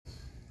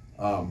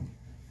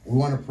We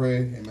want to pray,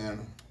 amen.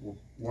 We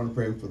want to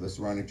pray for the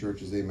surrounding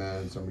churches,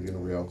 amen. San Bernardino,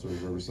 Rialto,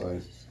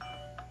 Riverside.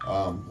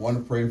 Want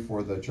to pray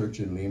for the church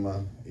in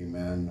Lima,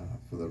 amen,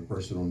 for the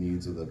personal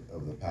needs of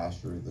the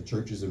pastor. The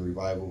church is in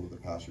revival, the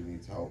pastor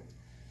needs help,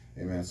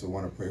 amen. So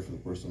want to pray for the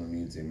personal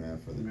needs, amen,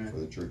 for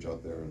the church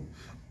out there,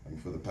 and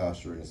for the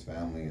pastor and his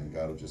family, and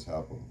God will just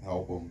help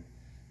them,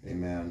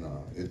 amen.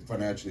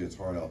 Financially, it's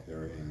hard out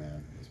there,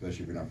 amen,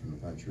 especially if you're not from the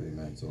country,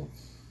 amen. So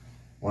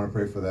want to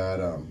pray for that.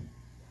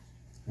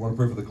 Want to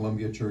pray for the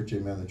Columbia Church,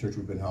 amen. The church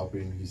we've been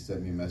helping. He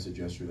sent me a message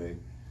yesterday.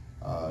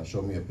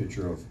 Showed me a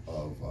picture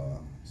of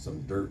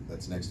some dirt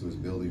that's next to his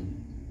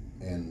building,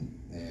 and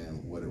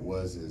what it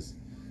was is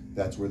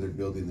that's where they're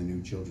building the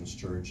new children's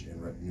church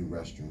and new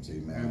restrooms,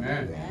 amen.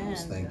 And he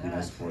was thanking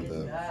us for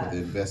the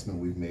investment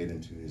we've made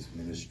into his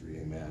ministry,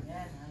 amen.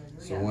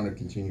 So I want to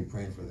continue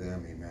praying for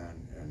them,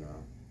 amen.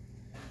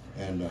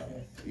 And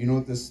you know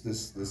what,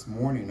 this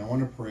morning I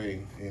want to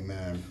pray,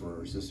 amen,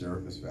 for Sister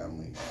Erica's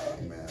family,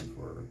 amen,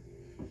 for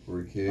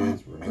her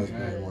kids, for her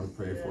husband. I want to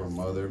pray for her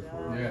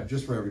mother,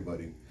 just for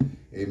everybody,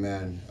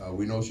 amen.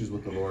 We know she's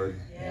with the Lord,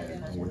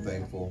 and we're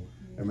thankful,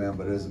 amen.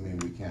 But it doesn't mean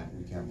we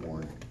can't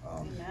mourn.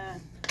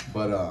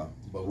 But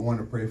we want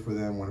to pray for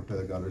them. Want to pray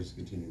that God will just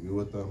continue to be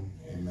with them,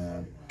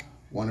 amen.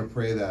 Want to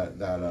pray that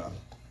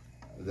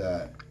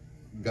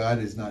God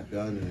is not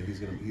done, and that He's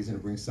gonna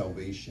bring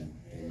salvation,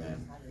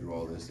 amen, through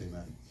all this,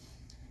 amen.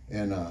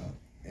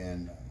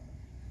 And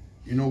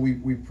you know,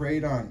 we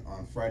prayed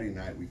on Friday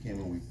night. We came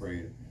and we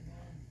prayed.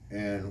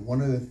 And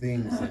one of the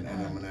things, and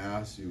I'm going to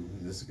ask you,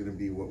 and this is going to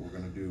be what we're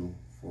going to do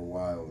for a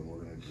while, and we're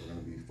going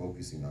to be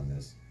focusing on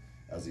this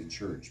as a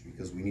church,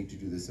 because we need to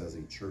do this as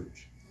a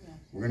church. Yes.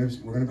 We're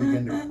going to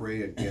begin to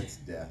pray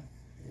against death.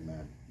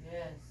 Amen.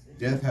 Yes.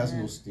 Death has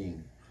no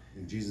sting,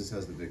 and Jesus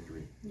has the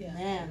victory.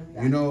 Yeah.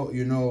 You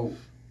know,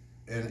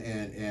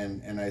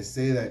 and I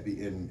say that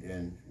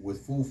in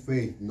with full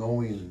faith,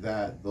 knowing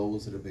that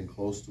those that have been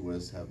close to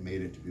us have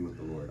made it to be with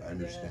the Lord. I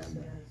understand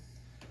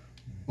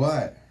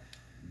that.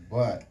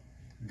 But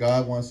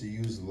God wants to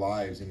use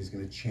lives, and He's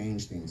going to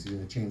change things. He's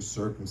going to change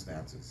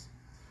circumstances.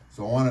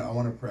 So I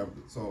want to pray.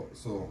 So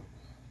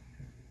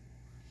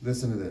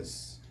listen to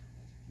this.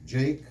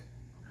 Jake,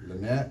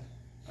 Lynette,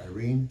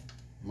 Irene,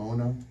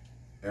 Mona,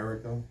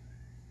 Erica,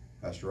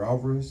 Pastor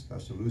Alvarez,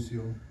 Pastor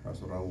Lucio,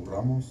 Pastor Raul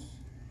Ramos,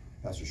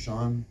 Pastor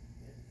Sean.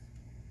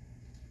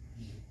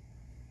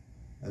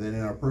 And then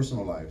in our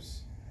personal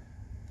lives,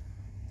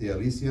 Tia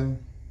Alicia,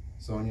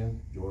 Sonia,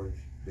 George,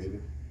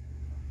 David.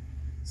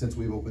 Since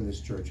we've opened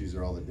this church, these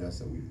are all the deaths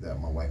that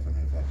my wife and I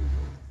have had to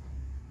deal with.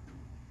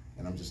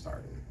 And I'm just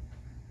tired of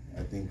it.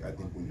 I think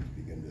we need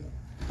to begin to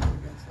go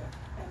against that.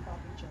 And Bobby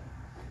Joe.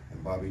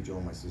 And Bobby Joe,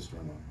 my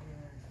sister-in-law.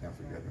 Can't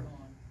forget her.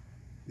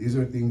 These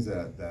are things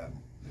that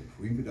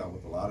we've dealt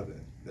with a lot of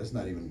it. Let's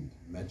not even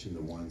mention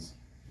the ones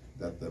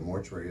that the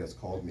mortuary has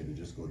called me to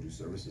just go do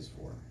services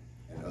for,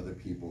 and other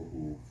people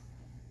who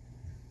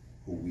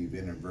we've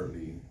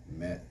inadvertently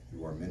met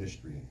through our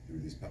ministry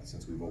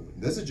since we've opened.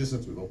 This is just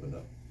since we've opened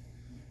up.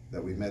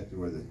 That we've met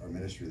through our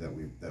ministry that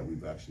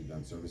we've actually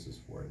done services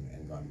for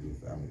and gone to do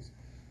with families.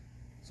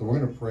 So we're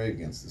going to pray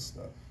against this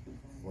stuff.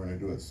 We're going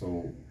to do it.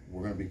 So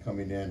we're going to be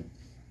coming in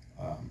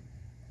on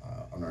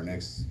our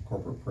next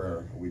corporate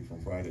prayer a week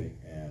from Friday,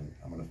 and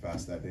I'm going to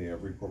fast that day.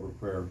 Every corporate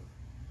prayer,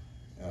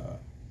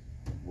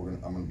 I'm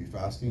going to be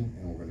fasting,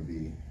 and we're going to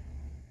be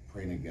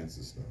praying against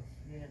this stuff.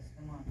 Yes,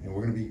 come on. And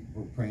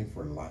we're praying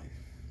for life,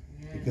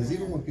 because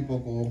even when people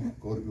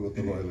go to be with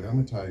the Lord, like, I'm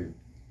going to tell you,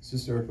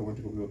 Sister Erica went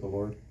to go be with the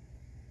Lord.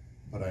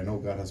 But I know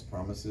God has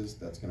promises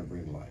that's going to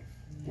bring life.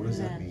 What does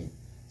that mean?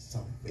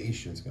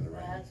 Salvation's going to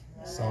reign.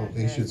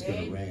 Salvation's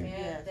going to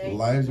reign.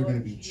 Lives are going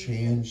to be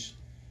changed.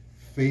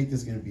 Faith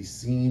is going to be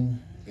seen,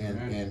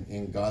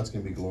 and God's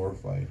going to be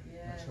glorified.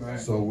 Right.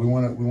 So we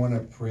want to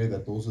pray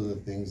that those are the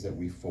things that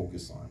we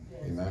focus on.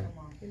 Amen.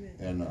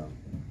 And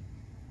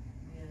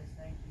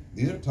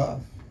these are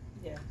tough.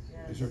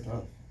 These are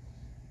tough.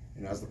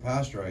 You know, as the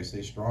pastor, I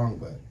stay strong,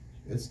 but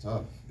it's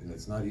tough, and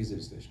it's not easy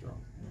to stay strong.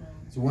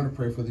 So we want to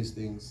pray for these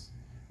things.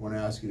 I want to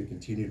ask you to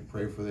continue to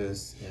pray for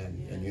this,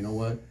 and you know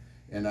what?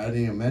 And I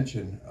didn't even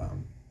mention,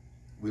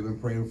 we've been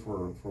praying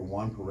for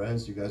Juan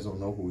Perez. You guys don't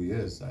know who he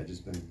is. I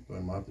just been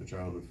throwing him out, their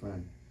childhood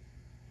friend.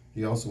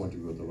 He also went to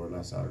be with the Lord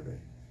last Saturday,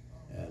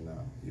 and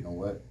you know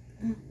what?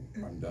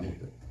 I'm done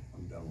with it.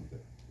 I'm done with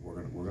it.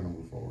 We're gonna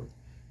move forward.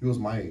 He was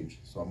my age,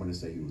 so I'm gonna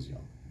say he was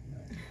young.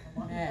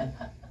 Amen.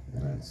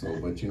 Amen.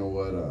 So, but you know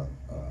what?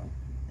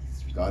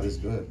 God is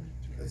good.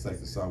 It's like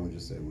the song we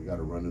just said. We got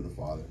to run to the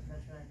Father.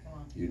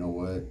 You know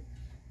what?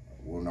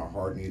 When our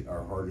heart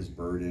is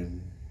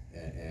burdened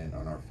and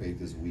our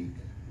faith is weak,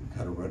 we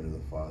got to run to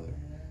the Father.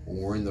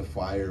 When we're in the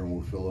fire and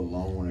we feel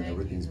alone and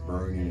everything's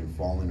burning and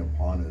falling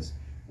upon us,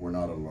 we're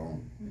not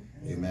alone.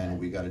 Amen.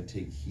 We got to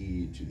take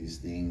heed to these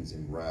things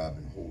and grab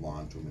and hold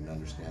on to them and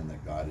understand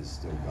that God is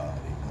still God.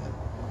 Amen.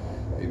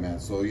 Amen.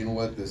 So you know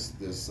what?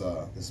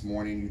 This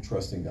morning, you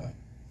trust in God.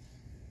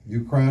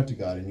 You cry out to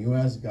God and you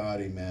ask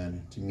God,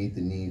 amen, to meet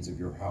the needs of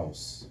your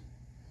house.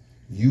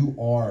 You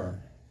are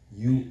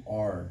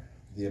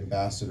the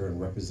ambassador and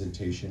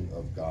representation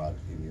of God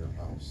in your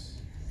house.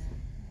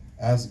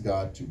 Ask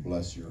God to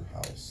bless your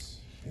house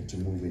and to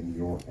move in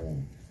your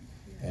home.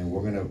 And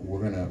we're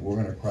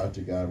gonna cry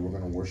to God. We're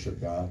gonna worship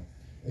God.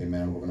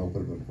 Amen. We're gonna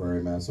open up in prayer.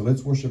 Amen. So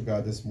let's worship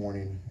God this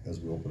morning as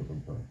we open up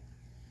in prayer.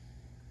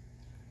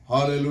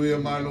 Hallelujah,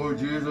 my Lord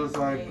Jesus,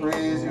 I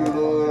praise you,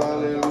 Lord.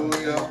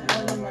 Hallelujah.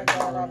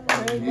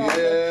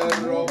 Yeah,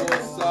 you are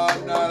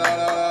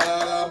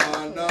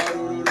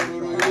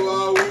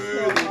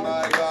worthy,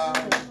 my God.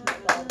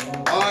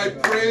 I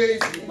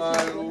praise you,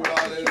 my Lord.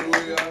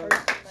 Hallelujah.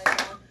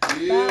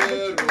 Yeah,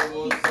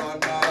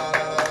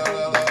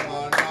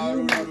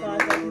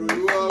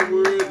 you are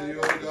worthy,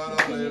 oh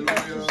God.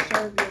 Hallelujah.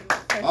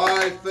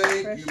 I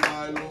thank you,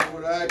 my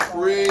Lord. I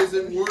praise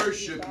and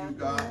worship you,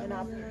 God. And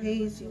I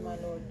praise you, my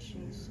Lord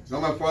Jesus.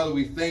 God, my Father,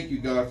 we thank you,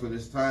 God, for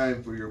this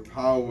time, for your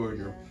power and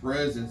your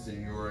presence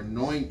and your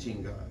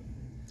anointing, God.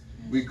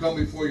 We come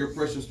before your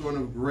precious throne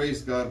of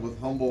grace, God, with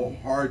humble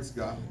hearts,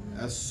 God,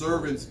 as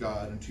servants,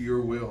 God, unto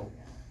your will.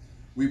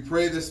 We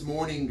pray this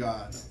morning,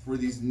 God, for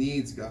these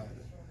needs, God.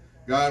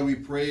 God, we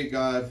pray,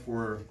 God,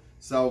 for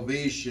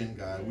salvation,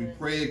 God. We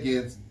pray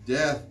against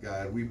death,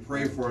 God. We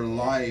pray for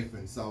life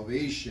and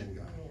salvation,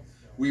 God.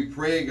 We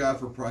pray, God,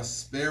 for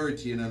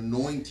prosperity and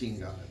anointing,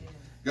 God.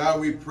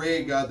 God, we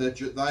pray, God, that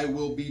thy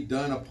will be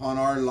done upon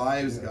our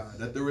lives, God,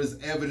 that there is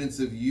evidence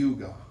of you,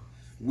 God.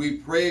 We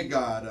pray,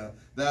 God,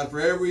 that for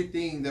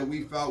everything that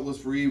we felt was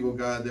for evil,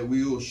 God, that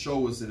we will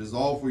show us it is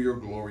all for your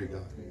glory,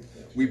 God.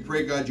 We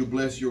pray, God, you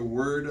bless your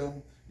word.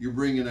 You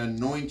bring an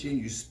anointing.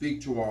 You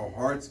speak to our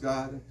hearts,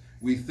 God.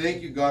 We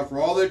thank you, God, for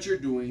all that you're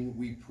doing.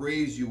 We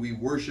praise you. We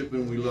worship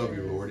and we love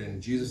you, Lord. In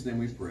Jesus' name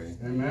we pray.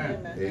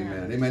 Amen.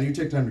 Amen. Amen. You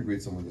take time to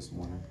greet someone this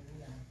morning.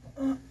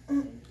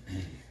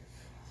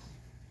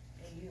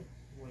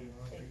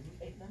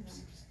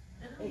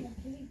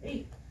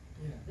 Hey,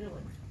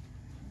 Dylan.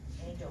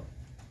 Angel.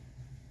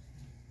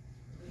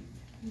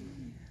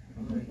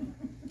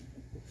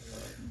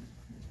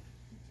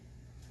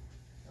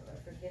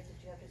 Forget that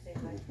you have to say hi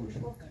to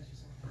people.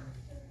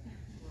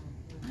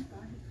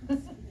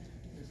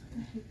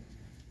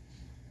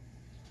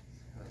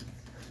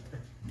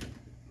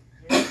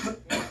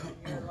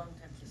 You're a long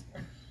time sister.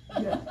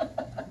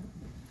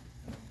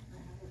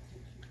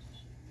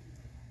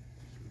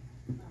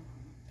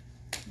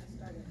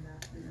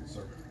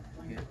 Sir.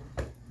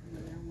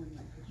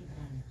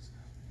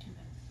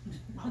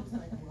 I was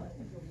like, what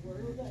in the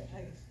world?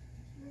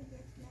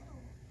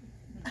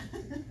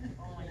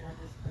 Oh my God,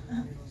 this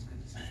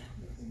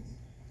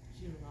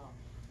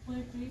my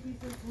babies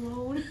are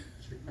grown.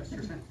 That's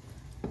your hand.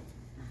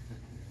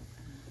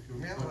 Give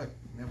me a hug.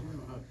 Never a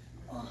hug.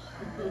 I'm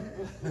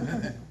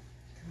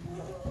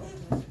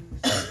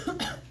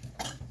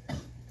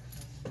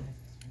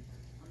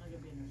not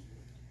gonna be a nurse.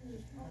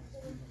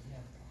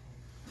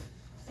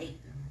 Hey.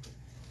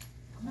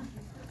 I'm not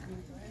gonna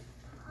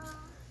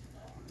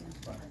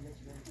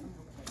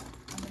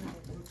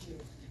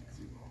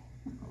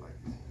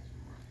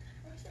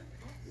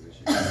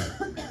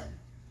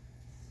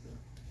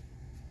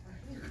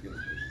be a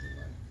nurse.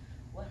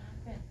 What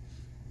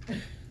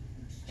happened?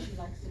 She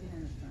likes sitting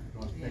in the front.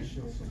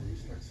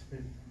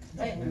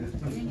 Hey,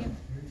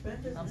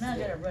 I'm not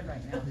gonna run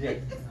right now. Yeah.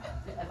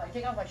 If I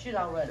take off my shoes,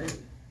 I'll run.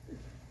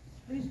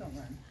 Please don't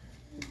run.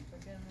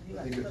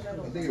 I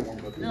think it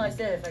warmed up. No, I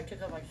said if I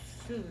took off my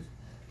shoes,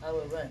 I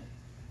would run.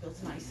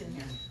 Feels nice in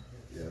here.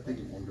 Yeah, I think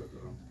it warmed up.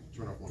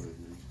 Turn off one of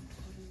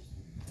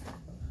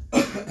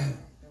those.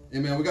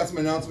 Amen. We got some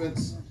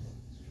announcements.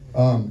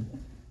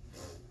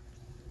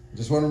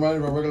 Just want to remind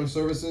you of our regular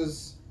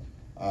services.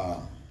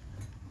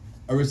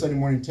 Every Sunday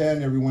morning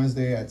 10, every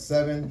Wednesday at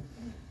 7.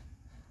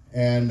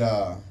 And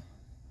I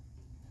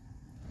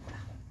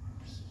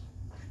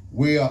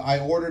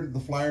ordered the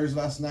flyers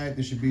last night.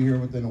 They should be here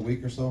within a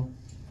week or so.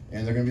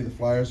 And they're going to be the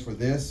flyers for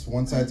this.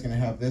 One side's going to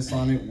have this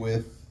on it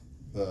with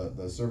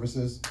the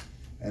services.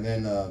 And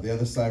then the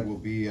other side will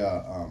be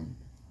a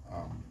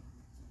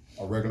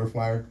regular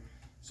flyer.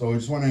 So I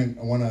just what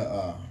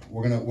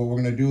we're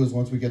gonna do is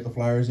once we get the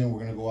flyers in,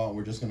 we're gonna go out and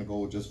we're just gonna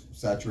go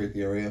saturate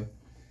the area.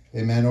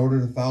 Amen.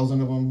 Ordered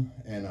 1,000 of them,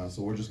 and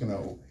so we're just gonna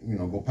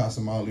go pass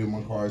them out, leave them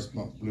on cars,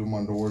 leave them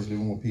on doors, leave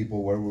them with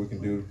people, whatever we can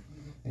do,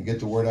 and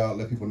get the word out.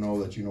 Let people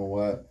know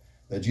that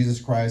that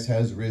Jesus Christ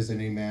has risen.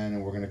 Amen.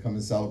 And we're gonna come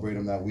and celebrate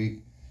him that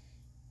week.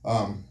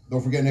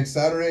 Don't forget next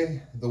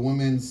Saturday the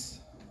women's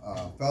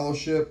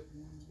fellowship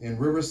in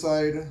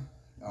Riverside.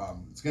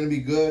 It's gonna be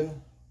good.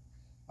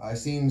 I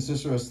seen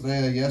Sister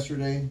Estrella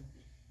yesterday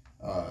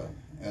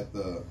at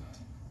the.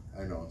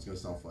 I know it's gonna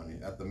sound funny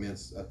at the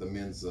men's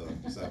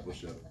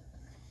discipleship,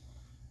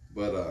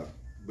 but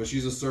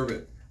she's a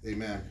servant,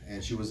 amen,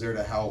 and she was there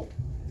to help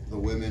the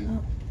women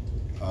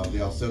of the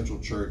El Central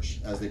Church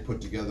as they put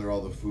together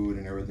all the food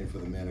and everything for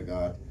the men of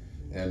God,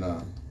 and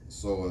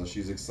so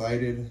she's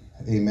excited,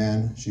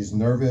 amen. She's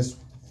nervous,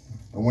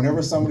 and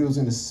whenever somebody was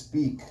going to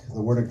speak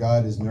the word of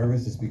God is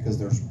nervous, it's because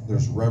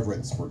there's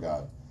reverence for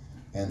God.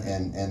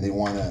 And they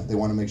want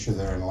to make sure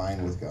they're in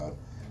line with God.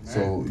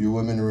 So you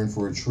women are in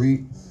for a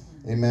treat.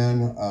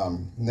 Amen.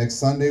 Next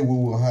Sunday, we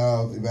will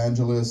have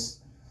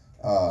evangelist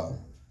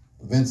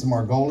Vince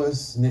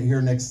Margolis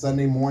here next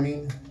Sunday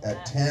morning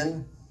at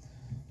 10.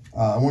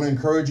 I want to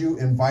encourage you,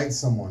 invite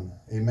someone.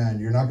 Amen.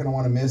 You're not going to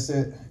want to miss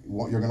it.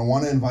 You're going to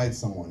want to invite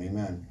someone.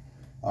 Amen.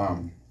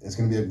 It's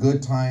going to be a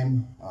good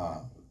time.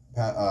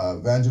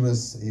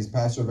 Evangelist, he's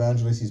pastor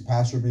evangelist. He's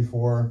pastored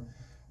before.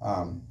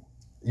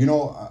 You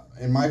know,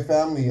 in my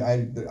family,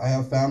 I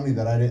have family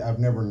that I've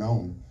never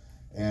known.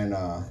 And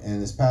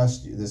this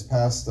past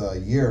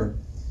year,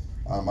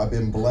 I've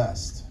been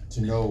blessed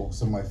to know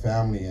some of my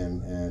family,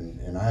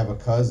 and I have a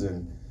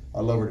cousin.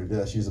 I love her to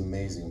death. She's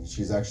amazing.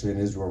 She's actually in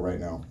Israel right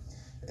now,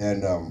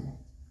 and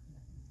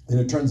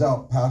it turns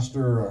out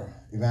Pastor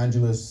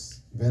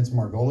Evangelist Vince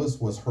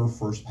Margolis was her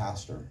first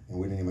pastor, and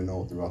we didn't even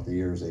know it throughout the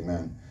years.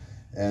 Amen.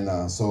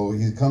 And so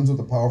he comes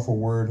with a powerful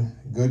word.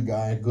 Good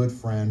guy, good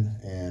friend,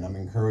 and I'm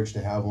encouraged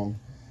to have him.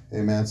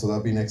 Amen. So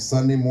that'll be next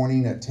Sunday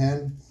morning at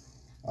 10.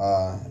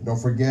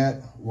 Don't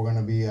forget, we're going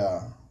to be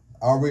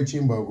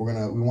outreaching, but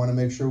we want to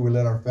make sure we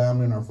let our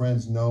family and our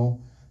friends know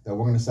that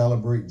we're going to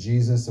celebrate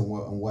Jesus and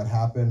what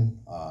happened.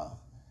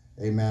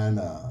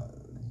 Amen.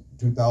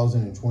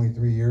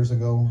 2023 years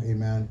ago.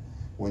 Amen.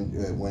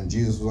 When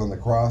Jesus was on the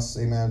cross.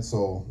 Amen.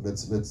 So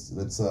let's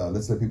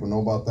let people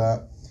know about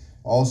that.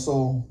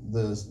 Also,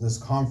 this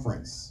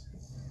conference.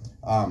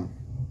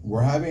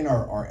 We're having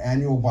our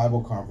annual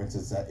Bible conference.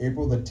 It's at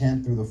April the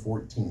 10th through the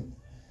 14th.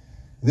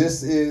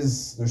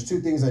 There's two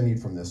things I need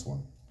from this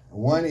one.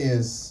 One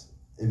is,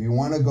 if you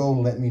want to go,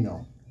 let me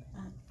know.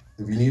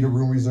 If you need a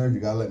room reserved,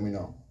 you got to let me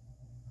know.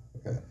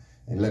 Okay?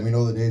 And let me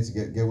know the dates.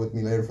 Get with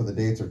me later for the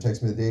dates, or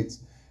text me the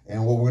dates.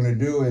 And what we're going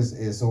to do is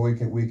so we need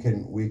me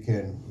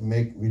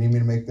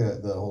to make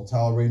the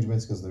hotel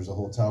arrangements, because there's a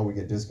hotel we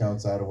get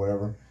discounts at or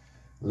whatever.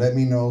 Let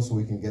me know so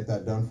we can get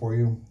that done for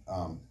you.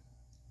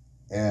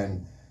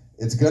 And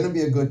it's going to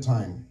be a good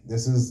time.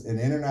 This is an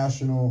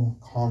international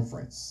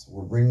conference.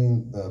 We're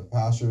bringing the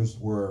pastors.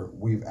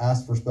 We've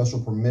asked for special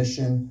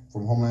permission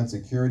from Homeland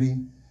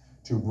Security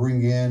to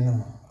bring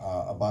in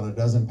about a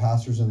dozen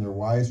pastors and their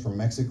wives from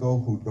Mexico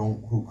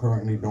who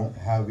currently don't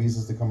have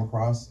visas to come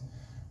across.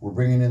 We're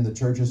bringing in the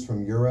churches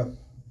from Europe,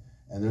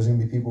 and there's going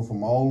to be people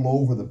from all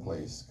over the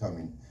place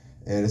coming.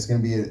 And it's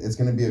going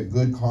to be a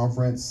good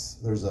conference.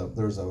 There's a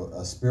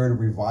spirit of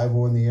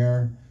revival in the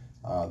air.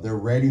 They're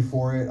ready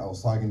for it. I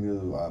was talking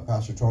to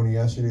Pastor Tony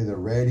yesterday. They're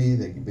ready.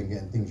 They've been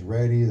getting things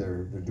ready.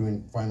 They're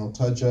doing final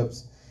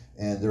touch-ups,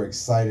 and they're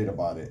excited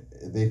about it.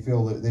 They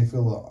feel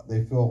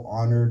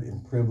honored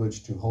and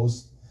privileged to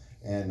host.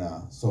 And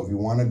so if you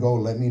want to go,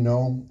 let me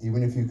know.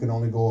 Even if you can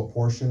only go a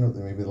portion of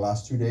maybe the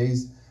last 2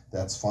 days,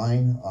 that's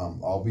fine.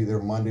 I'll be there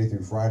Monday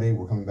through Friday.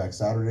 We're coming back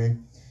Saturday,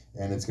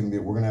 and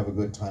we're gonna have a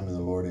good time in the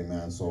Lord.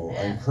 Amen. So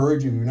I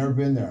encourage you. If you've never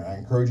been there, I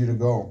encourage you to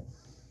go.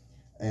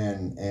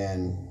 And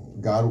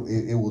God,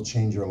 it will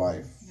change your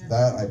life. Yeah.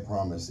 That I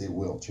promise, it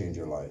will change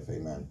your life.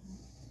 Amen.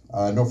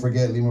 Don't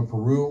forget Lima,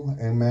 Peru.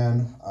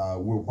 Amen.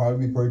 We'll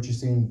probably be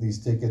purchasing these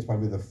tickets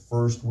probably the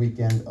first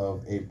weekend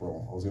of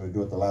April. I was going to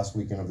do it the last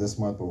weekend of this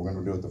month, but we're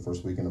going to do it the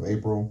first weekend of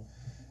April.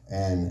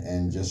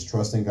 And just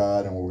trusting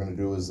God. And what we're going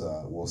to do is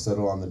we'll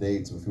settle on the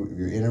dates. If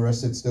you're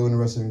still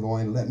interested in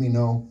going, let me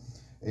know.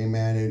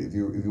 Amen. If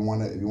you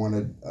want to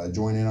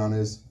join in on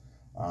this,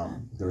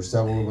 there's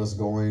several of us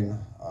going.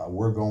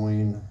 We're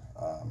going.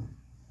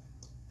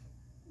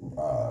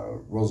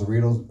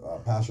 Rosarito's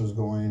pastor's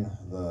going,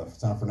 the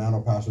San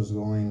Fernando pastor's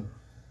going,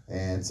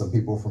 and some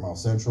people from El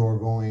Centro are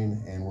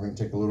going, and we're going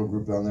to take a little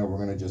group down there. We're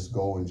going to just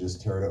go and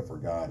just tear it up for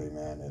God.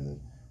 Amen.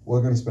 And we're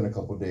going to spend a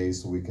couple of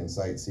days so we can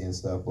sightsee and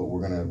stuff, but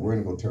we're going to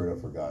go tear it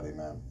up for God.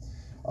 Amen.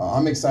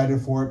 I'm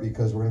excited for it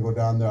because we're going to go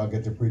down there. I'll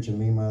get to preach in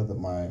Lima.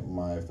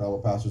 My fellow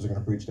pastors are going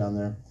to preach down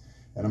there,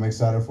 and I'm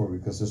excited for it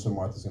because Sister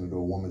Martha's going to do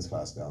a women's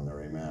class down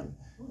there. Amen.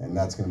 And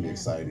that's going to be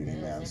exciting.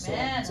 Amen. So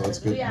it's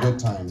good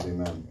times.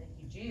 Amen.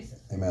 Jesus.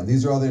 Amen.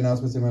 These are all the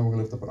announcements. Amen. We're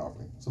going to lift up an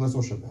offering. So let's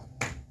worship God.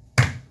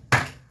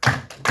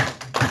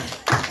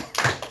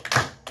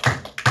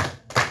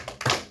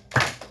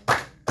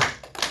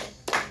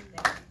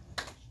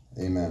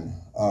 Amen.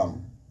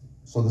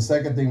 So the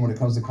second thing when it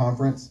comes to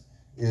conference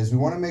is we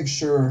want to make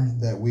sure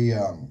that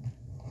when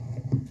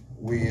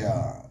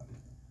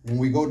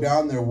we go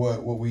down there,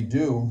 what we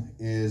do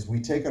is we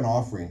take an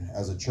offering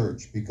as a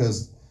church,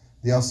 because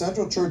the El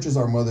Centro Church is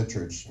our mother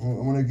church. I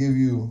want to give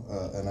you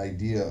an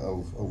idea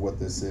of what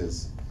this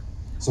is.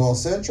 So El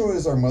Centro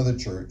is our mother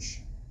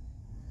church.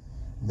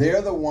 They're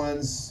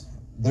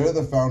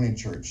the founding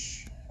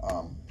church.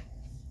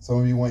 Some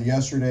of you went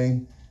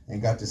yesterday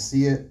and got to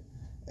see it,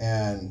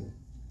 and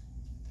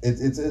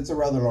it's a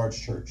rather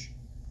large church.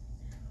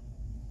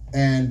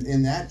 And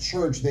in that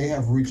church,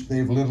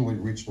 they've literally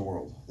reached the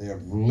world. They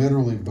have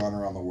literally gone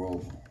around the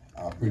world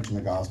preaching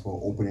the gospel,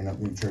 opening up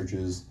new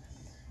churches.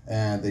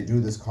 And they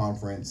do this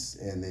conference,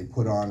 and they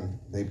put on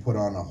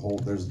a whole.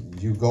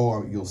 You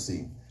go, you'll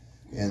see,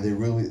 and they're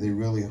really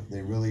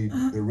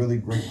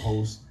great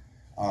hosts.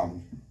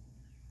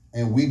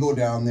 And we go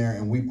down there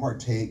and we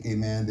partake.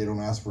 Amen. They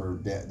don't ask for a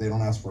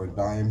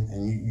dime,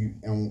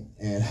 and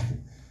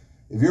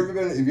If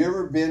you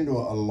ever been to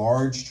a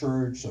large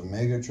church, a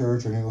mega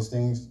church, or any of those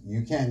things,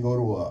 you can't go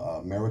to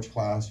a marriage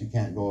class, you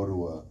can't go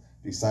to a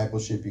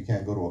discipleship, you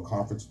can't go to a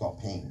conference without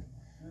paying.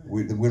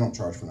 We don't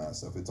charge for that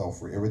stuff. It's all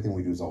free. Everything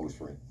we do is always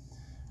free.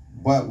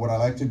 But what I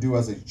like to do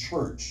as a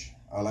church,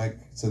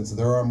 since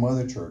they're our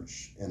mother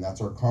church and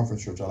that's our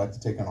conference church, I like to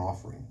take an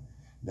offering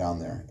down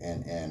there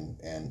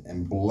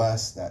and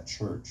bless that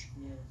church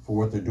for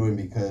what they're doing,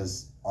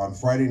 because on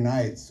Friday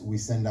nights we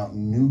send out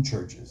new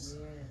churches.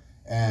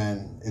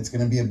 And it's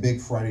going to be a big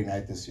Friday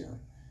night this year,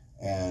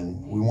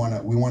 and we want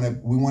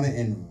to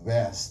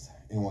invest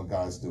in what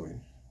God's doing.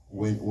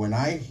 When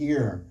I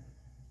hear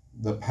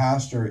the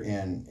pastor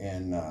in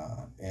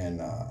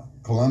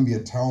Colombia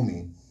tell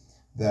me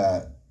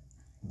that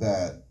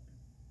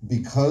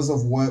because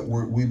of what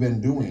we've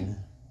been doing,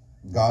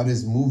 God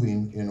is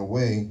moving in a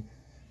way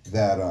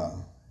that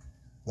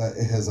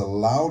it has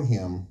allowed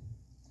him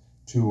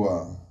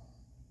to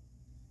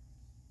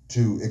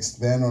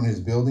expand on his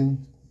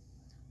building.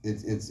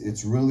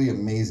 It's really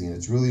amazing.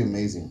 It's really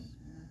amazing.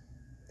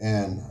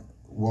 And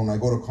when I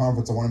go to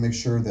conference, I want to make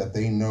sure that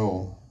they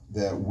know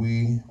that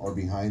we are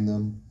behind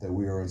them, that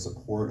we are in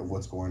support of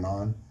what's going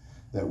on,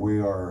 that we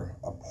are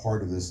a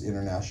part of this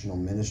international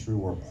ministry.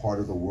 We're a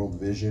part of the world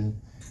vision,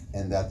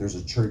 and that there's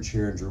a church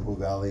here in Drupal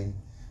Valley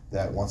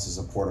that wants to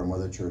support our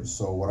mother church.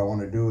 So what I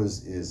want to do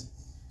is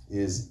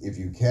if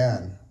you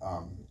can,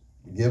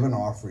 give an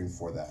offering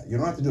for that. You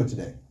don't have to do it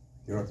today.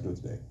 You don't have to do it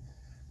today.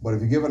 But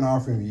if you give an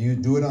offering, you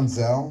do it on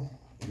Zelle.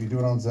 If you do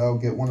it on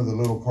Zelle, get one of the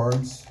little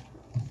cards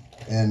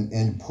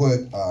and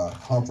put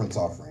conference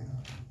offering.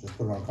 Just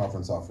put it on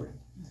conference offering.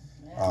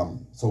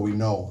 So we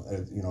know,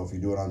 if you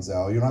do it on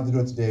Zelle. You don't have to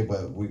do it today,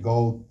 but we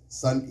go,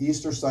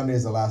 Easter Sunday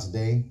is the last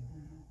day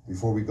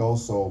before we go.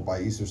 So by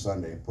Easter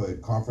Sunday,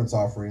 put conference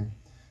offering.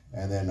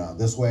 And then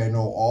this way I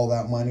know all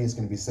that money is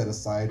going to be set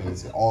aside and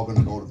it's all going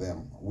to go to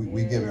them.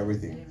 We give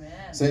everything.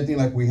 Amen. Same thing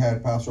like we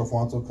had Pastor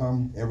Alfonso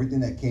come. Everything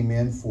that came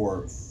in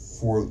for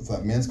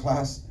that men's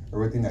class,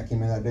 everything that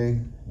came in that day,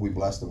 we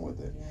blessed them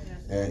with it.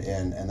 Yes.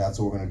 And that's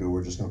what we're going to do.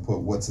 We're just going to put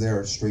what's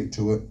there straight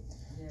to it,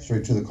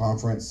 straight to the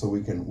conference, so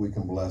we can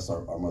bless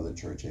our mother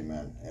church,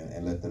 amen,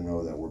 and let them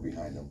know that we're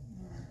behind them.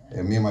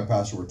 And me and my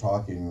pastor were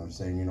talking, and we're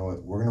saying, you know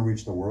what, we're going to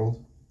reach the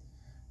world,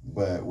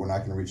 but we're not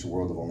going to reach the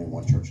world if only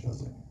one church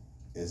does it.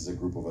 It's a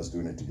group of us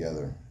doing it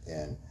together.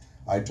 And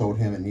I told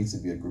him it needs to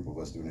be a group of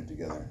us doing it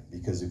together,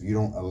 because if you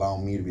don't allow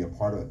me to be a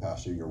part of it,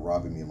 Pastor, you're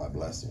robbing me of my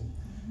blessing.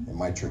 And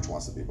my church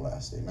wants to be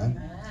blessed. Amen?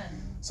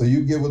 Amen. So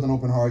you give with an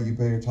open heart, you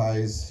pay your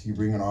tithes, you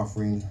bring an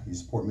offering, you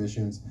support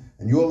missions,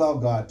 and you allow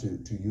God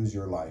to use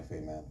your life.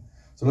 Amen.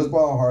 So let's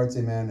bow our hearts,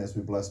 amen, as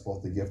we bless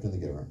both the gift and the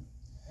giver.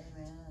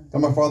 Amen.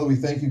 God, my Father, we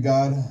thank you,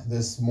 God,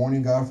 this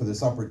morning, God, for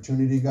this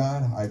opportunity,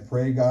 God. I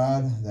pray,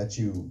 God, that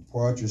you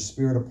pour out your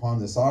spirit upon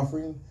this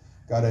offering.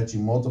 God, that you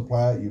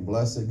multiply it, you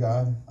bless it,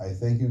 God. I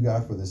thank you,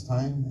 God, for this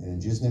time. And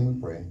in Jesus' name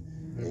we pray.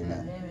 Amen.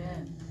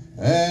 Amen.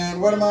 And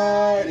what a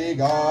mighty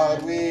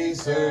God we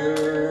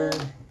serve.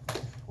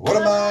 What a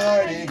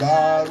mighty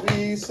God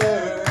we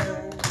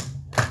serve.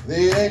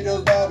 The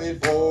angels bow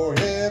before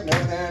him,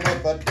 heaven and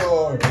earth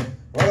adore him.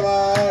 What a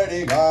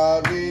mighty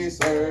God we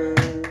serve.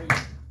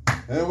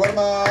 And what a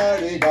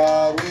mighty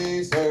God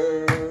we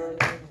serve.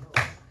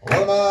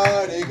 What a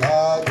mighty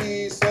God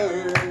we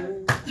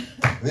serve.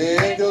 The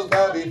angels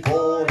bow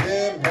before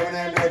him, heaven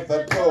and earth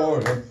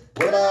adore him.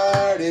 What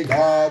a mighty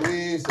God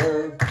we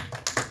serve.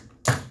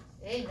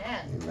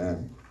 Amen.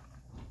 Amen.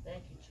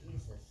 Thank you,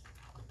 Jesus.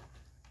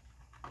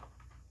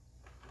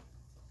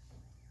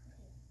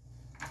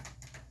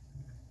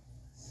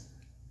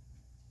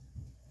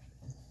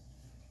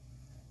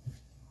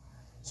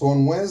 So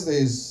on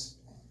Wednesdays,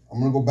 I'm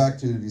going to go back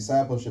to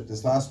discipleship.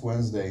 This last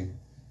Wednesday,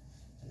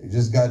 it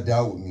just got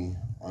dealt with me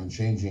on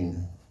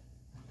changing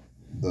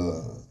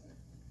the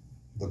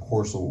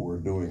course of what we're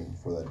doing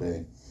for that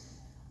day.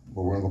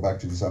 But we're going to go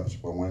back to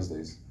discipleship on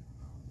Wednesdays.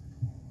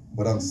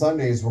 But on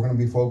Sundays, we're going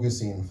to be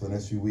focusing for the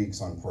next few weeks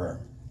on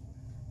prayer.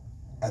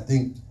 I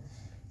think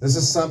this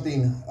is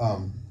something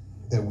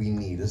that we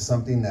need. It's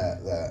something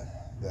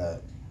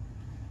that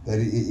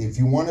if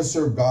you want to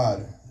serve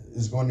God,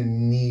 there's going to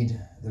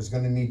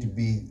need to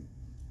be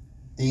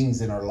things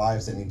in our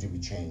lives that need to be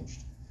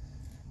changed.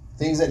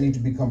 Things that need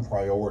to become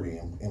priority,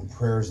 and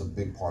prayer is a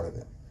big part of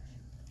it.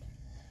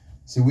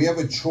 See, we have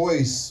a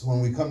choice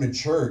when we come to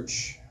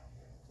church.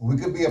 We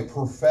could be a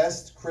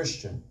professed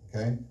Christian,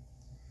 okay?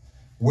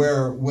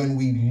 Where when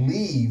we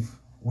leave,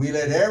 we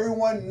let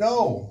everyone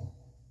know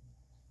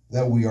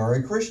that we are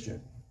a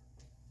Christian.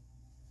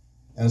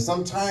 And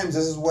sometimes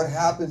this is what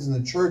happens in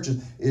the church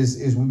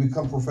is we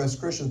become professed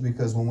Christians,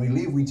 because when we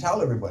leave, we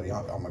tell everybody,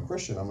 I'm a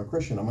Christian, I'm a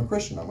Christian, I'm a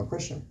Christian, I'm a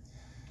Christian.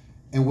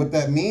 And what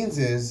that means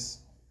is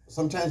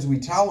sometimes we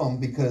tell them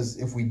because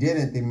if we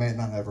didn't, they might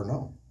not ever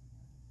know.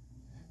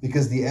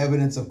 Because the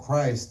evidence of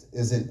Christ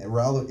isn't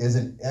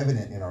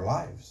evident in our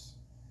lives.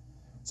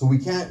 So we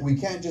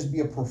can't just be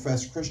a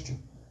professed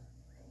Christian.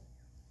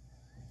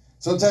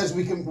 Sometimes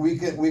we can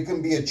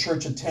be a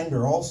church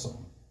attender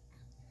also.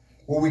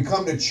 When we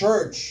come to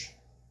church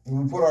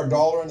and we put our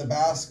dollar in the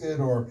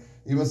basket, or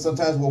Even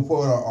sometimes we'll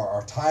put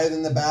our tithe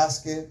in the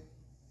basket,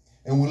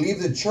 and we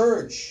leave the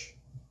church.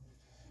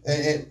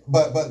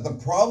 But the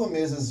problem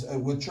is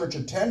with church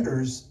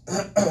attenders,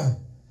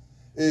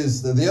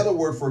 is the other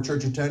word for a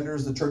church attender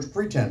is the church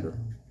pretender.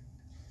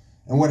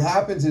 And what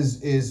happens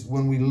is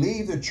when we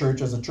leave the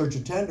church as a church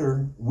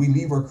attender, we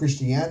leave our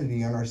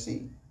Christianity on our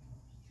seat.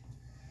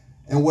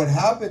 And what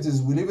happens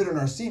is we leave it in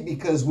our seat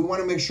because we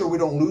want to make sure we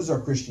don't lose our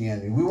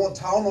Christianity. We won't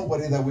tell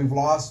nobody that we've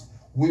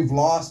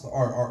lost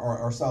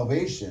our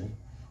salvation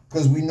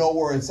because we know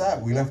where it's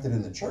at. We left it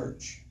in the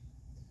church.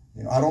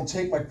 You know, I don't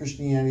take my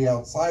Christianity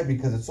outside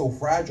because it's so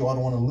fragile. I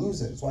don't want to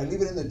lose it. So I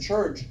leave it in the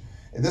church.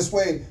 And this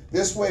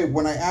way,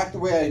 when I act the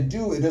way I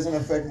do, it doesn't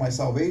affect my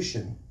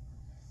salvation.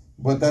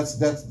 But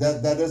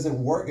that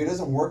doesn't work. It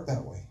doesn't work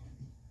that way.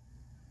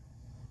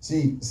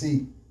 See,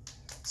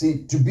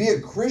 to be a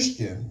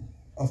Christian,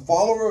 a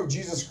follower of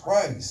Jesus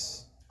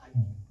Christ,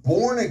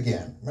 born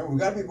again. Remember, we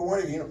got to be born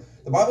again. You know,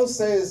 the Bible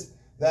says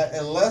that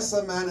unless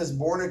a man is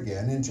born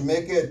again, and to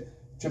make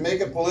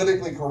it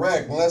politically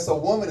correct, unless a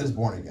woman is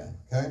born again,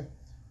 okay?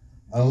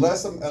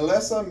 Unless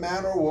a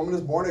man or a woman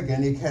is born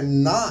again, he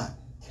cannot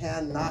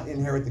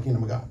inherit the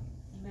kingdom of God.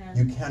 Amen.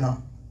 You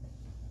cannot.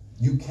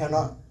 You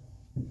cannot.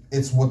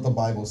 It's what the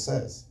Bible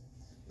says.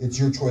 It's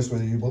your choice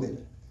whether you believe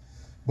it.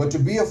 But to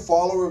be a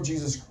follower of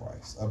Jesus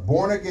Christ, a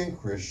born-again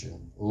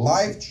Christian,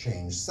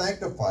 life-changed,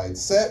 sanctified,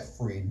 set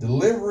free,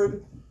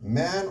 delivered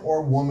man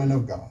or woman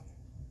of God,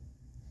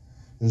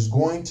 there's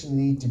going to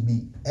need to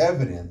be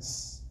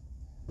evidence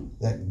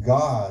that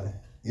God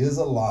is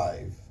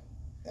alive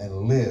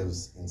and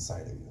lives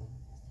inside of you.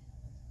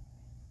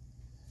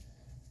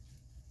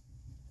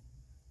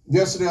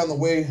 Yesterday on the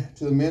way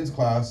to the men's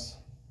class,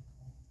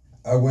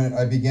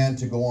 I began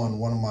to go on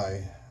one of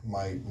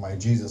my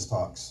Jesus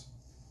talks.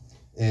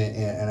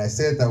 And I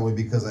say it that way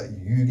because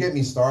you get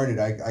me started.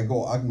 I can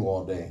go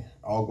all day.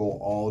 I'll go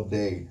all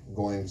day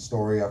going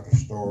story after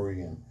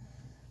story, and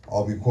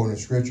I'll be quoting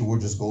scripture. We'll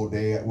just go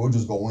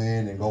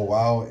in and go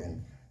out,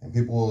 and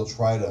people will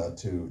try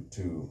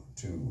to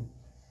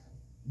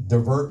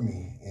divert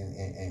me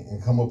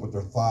and come up with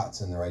their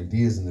thoughts and their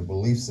ideas and their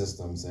belief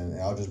systems, and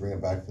I'll just bring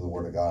it back to the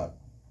Word of God.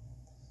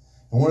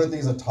 And one of the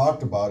things I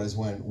talked about is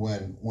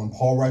when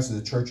Paul writes to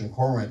the church in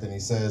Corinth, and he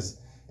says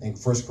in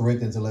 1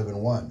 Corinthians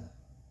 11:1,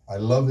 I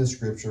love this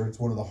scripture. It's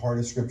one of the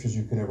hardest scriptures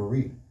you could ever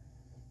read.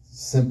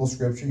 Simple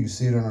scripture. You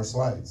see it on our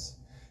slides.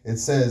 It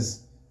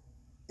says,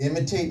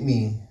 imitate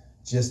me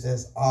just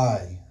as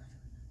I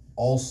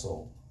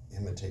also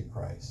imitate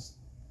Christ.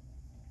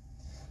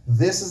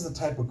 This is the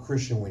type of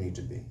Christian we need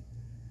to be.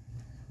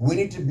 We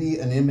need to be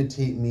an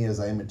imitate me as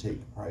I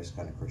imitate Christ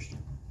kind of Christian.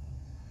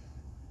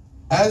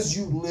 As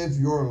you live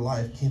your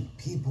life, can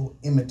people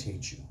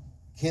imitate you?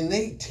 Can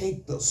they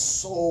take the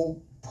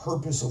sole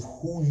purpose of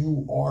who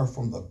you are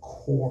from the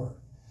core,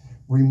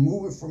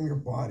 remove it from your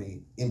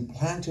body,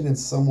 implant it in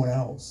someone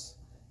else,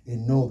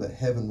 and know that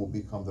heaven will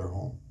become their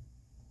home?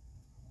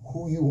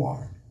 Who you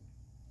are.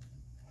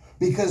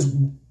 Because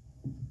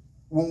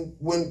when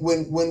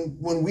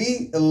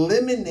we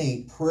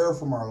eliminate prayer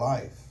from our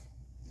life,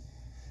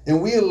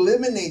 and we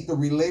eliminate the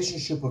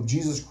relationship of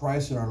Jesus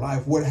Christ in our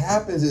life, what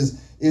happens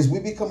is we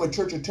become a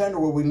church attender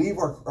where we leave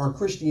our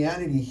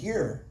Christianity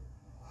here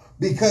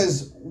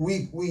because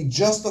we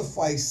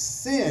justify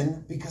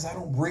sin because I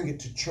don't bring it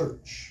to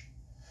church.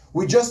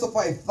 We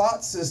justify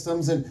thought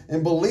systems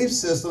and belief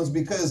systems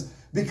because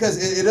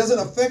it doesn't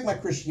affect my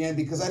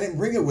Christianity because I didn't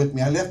bring it with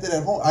me. I left it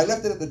at home. I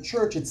left it at the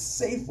church. It's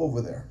safe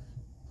over there.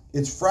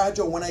 It's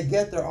fragile. When I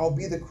get there, I'll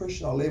be the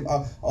Christian.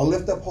 I'll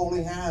lift up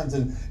holy hands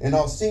and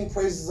I'll sing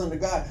praises unto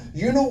God.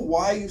 You know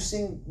why you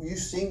sing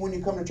when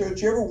you come to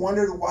church? You ever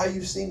wondered why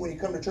you sing when you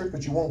come to church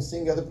but you won't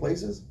sing other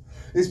places?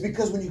 It's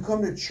because when you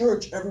come to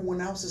church,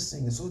 everyone else is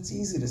singing, so it's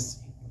easy to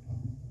sing.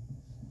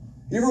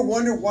 You ever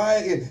wonder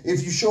why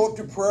if you show up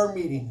to prayer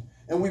meeting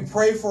and we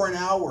pray for an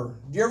hour,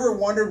 do you ever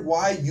wonder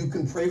why you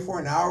can pray for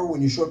an hour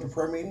when you show up to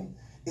prayer meeting?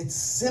 It's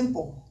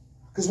simple.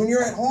 Because when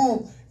you're at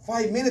home,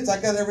 5 minutes, I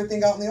got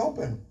everything out in the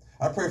open.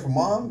 I pray for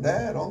mom,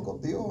 dad, uncle,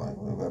 Theo. I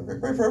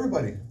pray for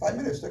everybody. 5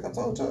 minutes, that's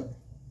all it took.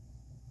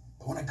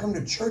 But when I come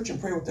to church and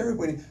pray with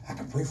everybody, I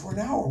can pray for an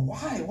hour.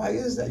 Why? Why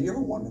is that? You ever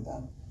wondered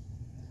that?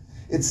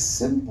 It's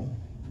simple.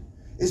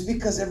 It's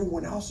because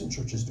everyone else in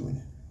church is doing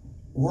it.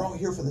 We're all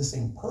here for the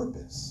same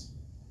purpose.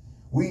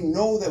 We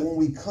know that when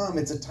we come,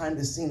 it's a time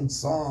to sing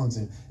songs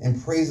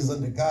and praises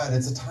unto God.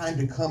 It's a time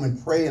to come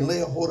and pray and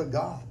lay a hold of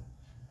God.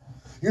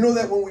 You know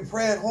that when we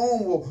pray at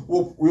home,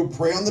 we'll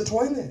pray on the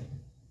toilet.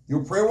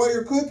 You'll pray while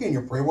you're cooking.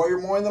 You'll pray while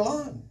you're mowing the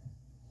lawn.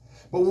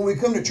 But when we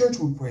come to church,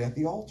 we pray at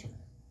the altar.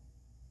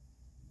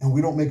 And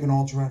we don't make an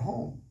altar at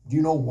home. Do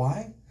you know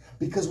why?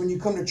 Because when you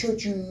come to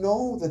church, you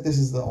know that this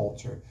is the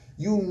altar.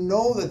 You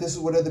know that this is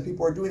what other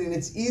people are doing. And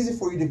it's easy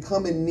for you to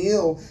come and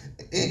kneel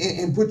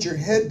and put your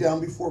head down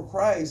before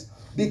Christ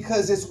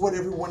because it's what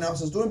everyone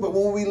else is doing. But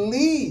when we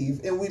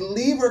leave, and we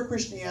leave our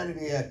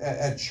Christianity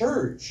at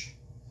church,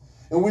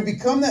 and we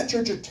become that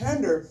church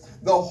attender,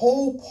 the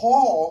whole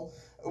Paul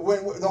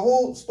when the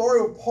whole story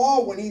of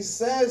Paul, when he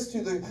says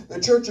to the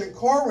church in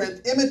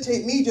Corinth,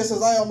 imitate me just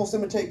as I also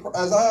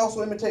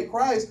imitate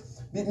Christ,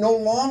 it no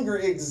longer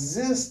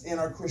exists in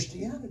our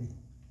Christianity.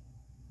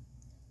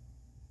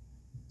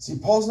 See,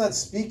 Paul's not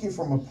speaking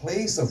from a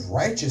place of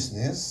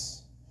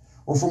righteousness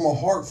or from a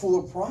heart full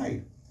of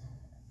pride.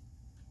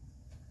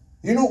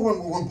 You know,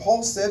 when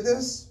Paul said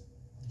this,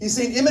 he's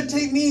saying,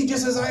 imitate me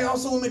just as I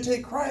also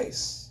imitate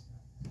Christ.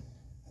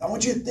 I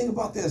want you to think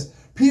about this.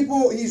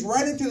 People, he's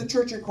writing to the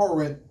church in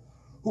Corinth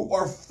who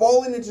are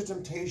falling into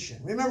temptation.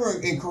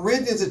 Remember, in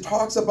Corinthians, it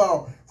talks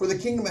about, for the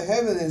kingdom of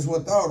heaven is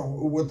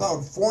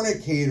without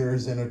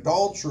fornicators and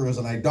adulterers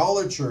and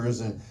idolaters,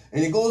 and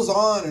he goes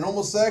on, and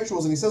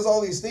homosexuals, and he says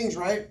all these things,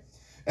 right?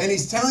 And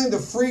he's telling the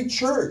free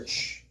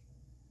church,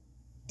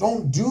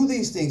 don't do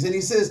these things. And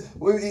he says,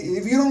 well,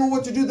 if you don't know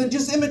what to do, then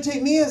just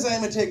imitate me as I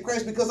imitate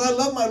Christ, because I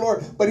love my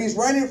Lord. But he's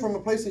writing from a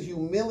place of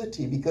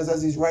humility, because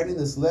as he's writing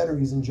this letter,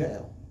 he's in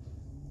jail,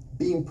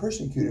 being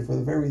persecuted for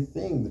the very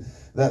thing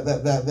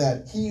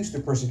that he used to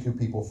persecute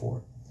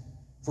people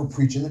for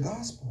preaching the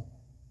gospel.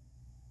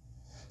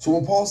 So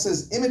when Paul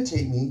says,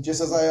 imitate me, just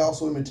as I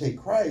also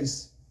imitate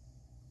Christ,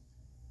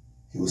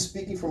 he was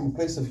speaking from a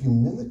place of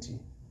humility.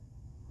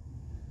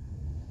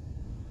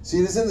 See,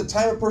 it is in the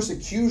time of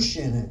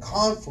persecution and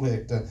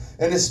conflict,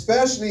 and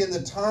especially in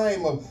the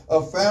time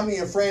of family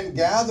and friend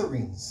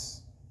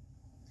gatherings,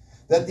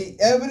 that the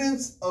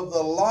evidence of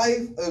the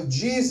life of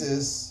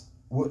Jesus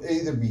will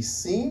either be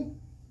seen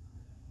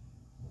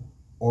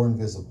or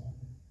invisible.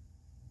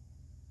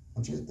 I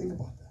want you to think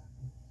about that.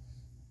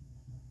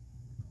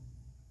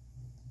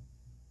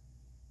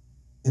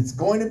 It's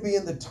going to be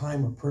in the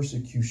time of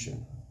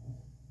persecution.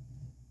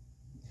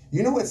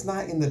 You know, it's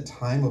not in the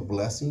time of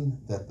blessing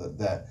that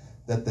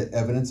the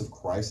evidence of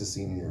Christ is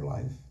seen in your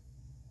life.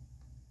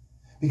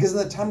 Because in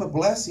the time of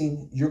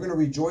blessing, you're going to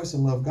rejoice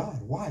and love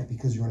God. Why?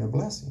 Because you're in a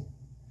blessing.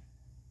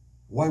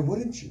 Why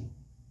wouldn't you?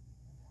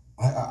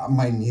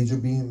 My needs are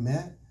being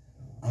met.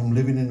 I'm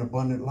living an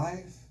abundant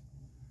life.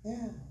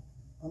 Yeah,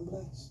 I'm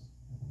blessed.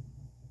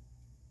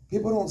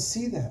 People don't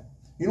see that.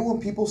 You know,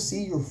 when people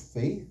see your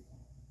faith,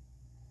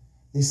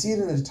 they see it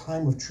in a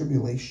time of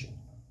tribulation,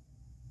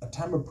 a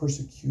time of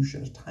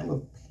persecution, a time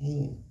of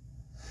pain,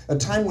 a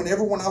time when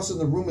everyone else in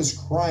the room is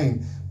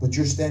crying, but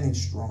you're standing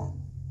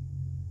strong.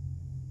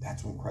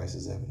 That's when Christ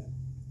is evident.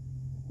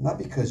 Not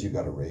because you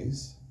got a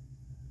raise,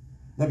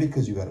 not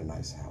because you got a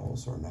nice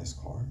house or a nice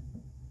car.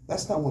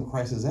 That's not when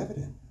Christ is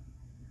evident.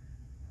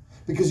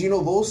 Because, you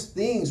know, those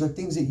things are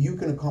things that you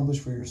can accomplish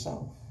for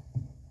yourself.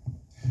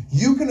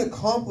 You can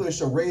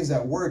accomplish a raise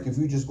at work if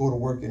you just go to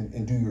work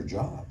and do your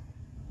job.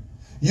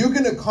 You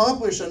can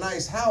accomplish a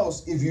nice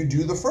house if you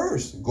do the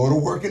first. Go to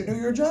work and do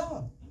your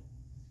job.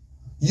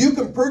 You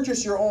can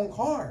purchase your own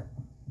car.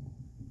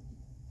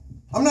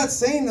 I'm not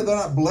saying that they're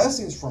not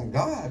blessings from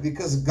God,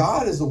 because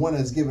God is the one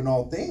that's given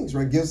all things,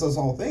 right? Gives us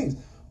all things.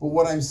 But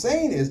what I'm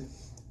saying is,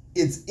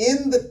 it's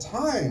in the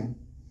time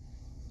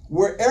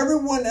where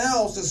everyone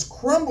else is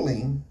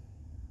crumbling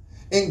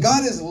and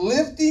God is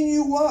lifting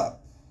you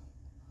up,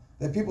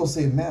 that people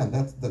say, man,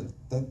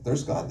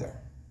 there's God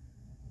there.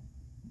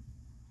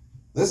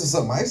 This is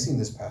something I've seen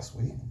this past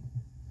week,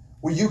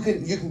 where you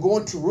can go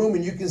into a room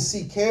and you can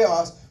see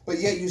chaos, but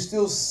yet you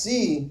still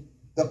see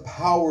the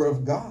power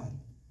of God.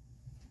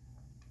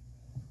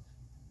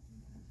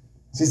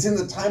 See, it's in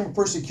the time of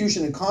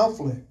persecution and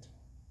conflict.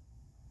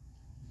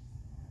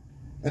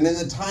 And in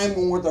the time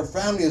when we're with our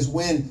family is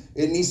when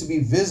it needs to be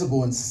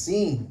visible and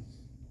seen.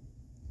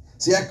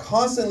 See, I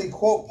constantly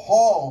quote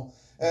Paul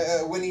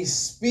when he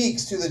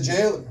speaks to the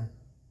jailer.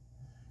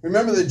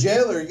 Remember the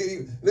jailer,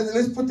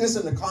 let's put this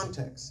into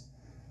context.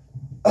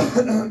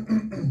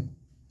 The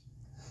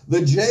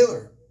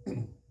jailer,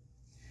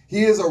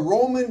 he is a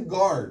Roman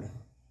guard.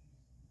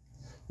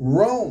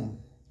 Rome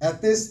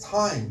at this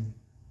time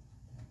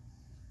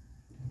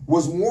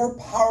was more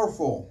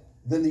powerful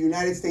than the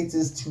United States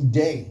is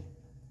today.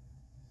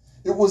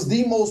 It was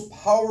the most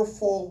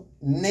powerful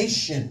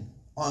nation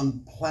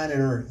on planet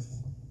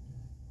Earth.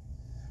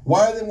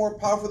 Why are they more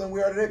powerful than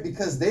we are today?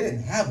 Because they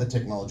didn't have the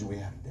technology we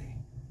have today.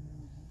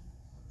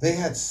 They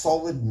had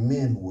solid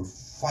men who would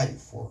fight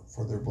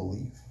for their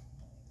belief.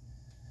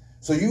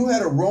 So you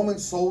had a Roman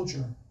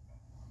soldier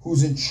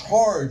who's in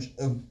charge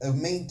of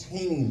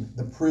maintaining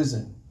the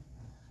prison.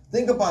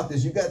 Think about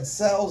this. You got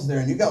cells there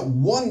and you got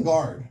one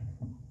guard.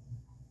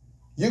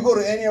 You go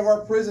to any of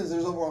our prisons,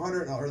 there's over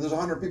 100, or there's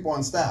 100 people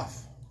on staff.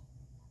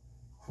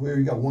 Where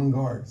you got one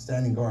guard,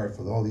 standing guard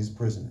for all these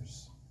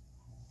prisoners.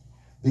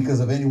 Because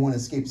if anyone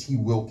escapes, he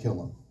will kill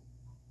them.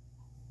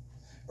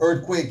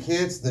 Earthquake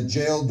hits, the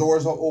jail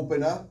doors will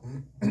open up.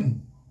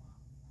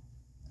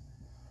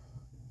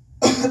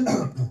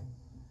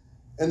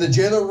 And the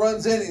jailer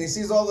runs in and he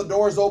sees all the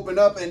doors open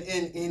up,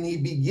 and he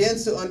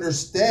begins to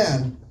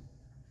understand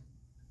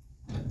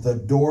the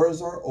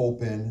doors are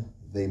open.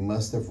 They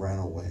must have ran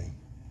away.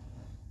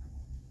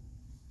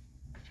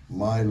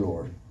 My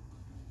Lord.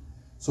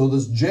 So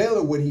this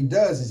jailer, what he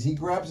does is he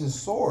grabs his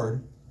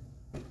sword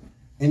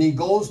and he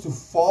goes to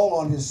fall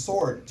on his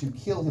sword to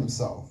kill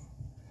himself.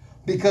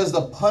 because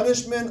the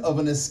punishment of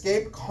an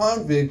escaped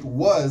convict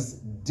was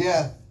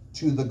death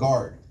to the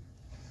guard.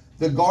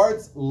 The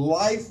guard's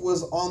life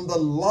was on the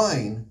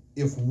line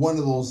if one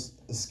of those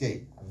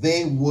escaped.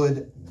 They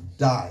would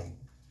die.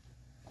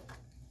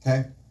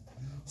 Okay?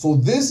 So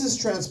this is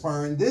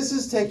transpiring. This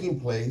is taking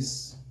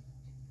place.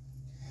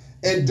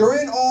 And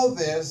during all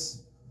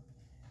this,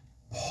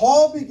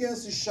 Paul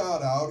begins to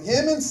shout out.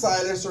 Him and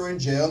Silas are in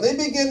jail. They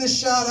begin to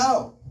shout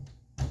out.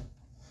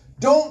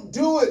 Don't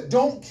do it.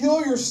 Don't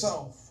kill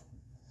yourself.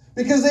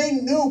 Because they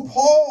knew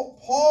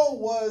Paul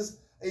was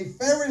a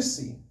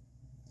Pharisee.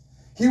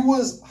 He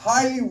was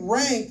highly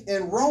ranked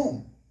in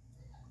Rome.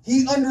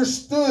 He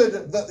understood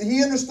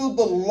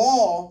the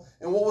law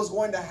and what was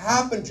going to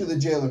happen to the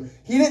jailer.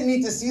 He didn't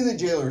need to see the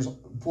jailers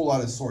pull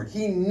out his sword.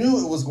 He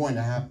knew it was going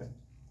to happen.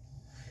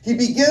 He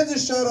begins to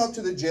shout out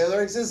to the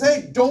jailer. He says,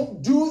 hey,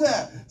 don't do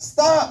that.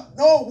 Stop.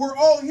 No, we're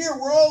all here.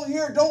 We're all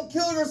here. Don't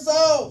kill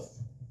yourself.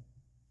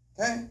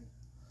 Okay?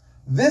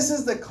 This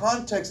is the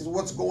context of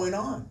what's going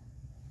on.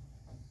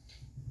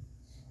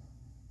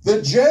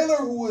 The jailer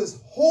who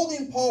is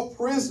holding Paul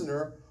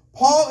prisoner,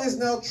 Paul is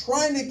now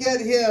trying to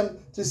get him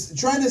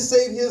trying to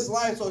save his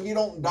life so he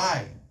don't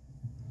die.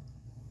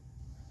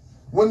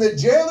 When the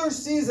jailer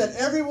sees that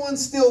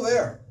everyone's still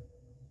there,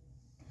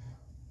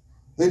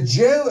 the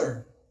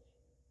jailer,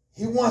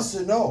 he wants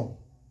to know.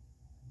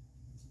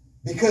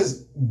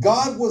 Because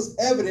God was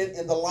evident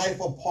in the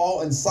life of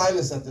Paul and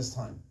Silas at this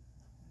time.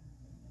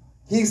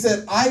 He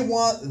said, I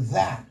want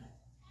that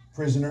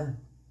prisoner.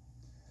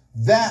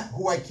 That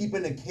who I keep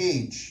in a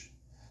cage.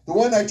 The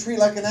one I treat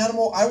like an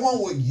animal. I want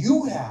what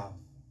you have.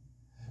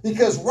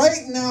 Because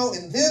right now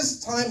in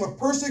this time of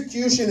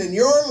persecution in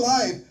your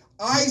life,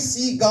 I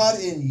see God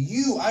in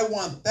you. I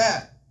want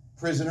that,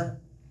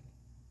 prisoner.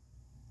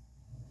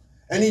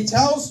 And he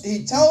tells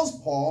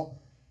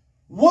Paul,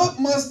 what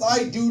must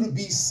I do to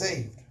be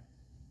saved?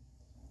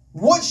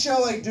 What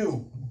shall I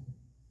do?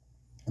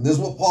 And this is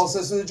what Paul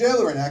says to the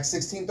jailer in Acts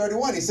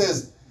 16:31.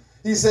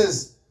 He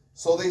says,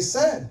 so they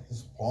said, this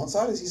is Paul and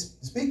Silas, he's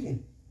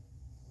speaking.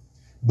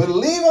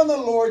 Believe on the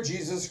Lord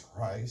Jesus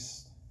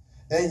Christ,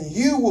 and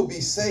you will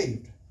be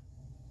saved.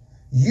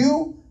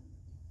 You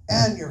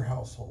and your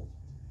household.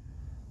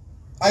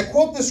 I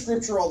quote this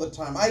scripture all the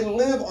time. I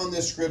live on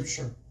this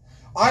scripture.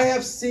 I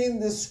have seen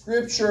this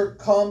scripture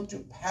come to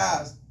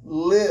pass,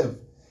 live.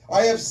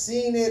 I have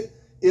seen it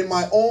in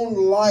my own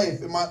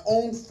life, in my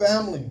own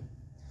family.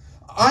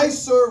 I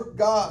serve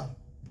God.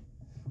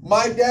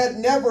 My dad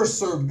never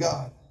served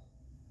God.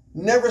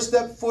 Never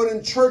stepped foot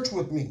in church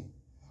with me,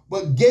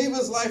 but gave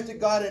his life to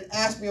God and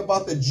asked me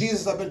about the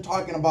Jesus I've been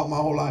talking about my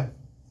whole life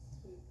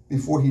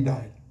before he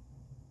died.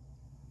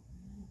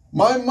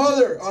 My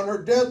mother on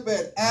her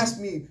deathbed asked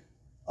me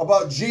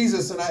about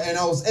Jesus, and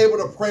I was able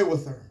to pray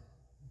with her.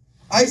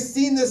 I've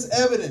seen this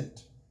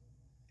evident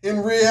in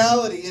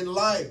reality, in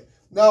life.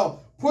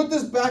 Now, put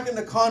this back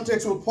into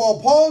context with Paul.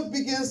 Paul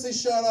begins to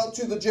shout out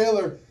to the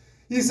jailer.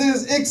 He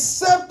says,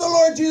 accept the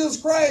Lord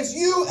Jesus Christ,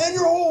 you and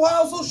your whole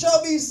household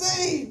shall be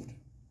saved.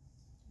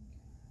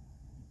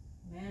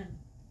 Amen.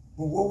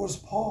 But what was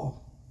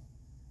Paul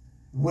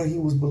when he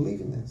was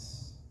believing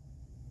this?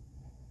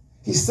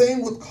 He's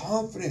saying with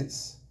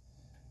confidence,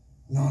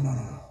 no.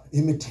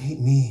 Imitate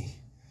me,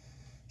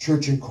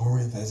 church in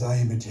Corinth, as I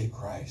imitate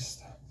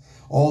Christ.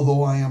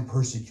 Although I am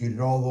persecuted,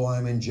 although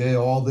I'm in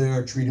jail, all they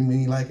are treating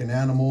me like an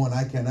animal and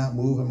I cannot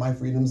move and my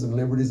freedoms and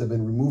liberties have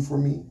been removed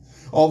from me.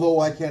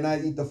 Although I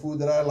cannot eat the food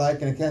that I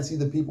like and I can't see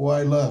the people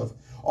I love.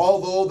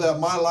 Although that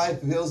my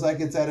life feels like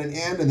it's at an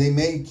end and they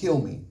may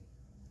kill me.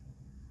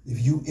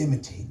 If you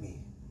imitate me,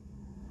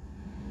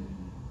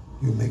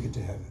 you'll make it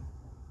to heaven.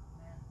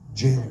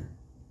 Jailer,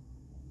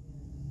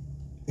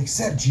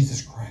 accept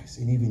Jesus Christ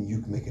and even you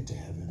can make it to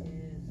heaven.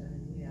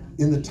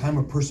 In the time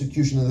of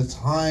persecution, in the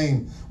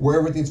time where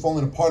everything's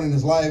falling apart in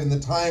his life, in the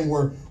time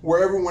where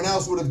everyone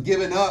else would have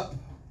given up.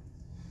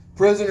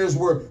 Prisoners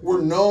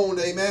were known,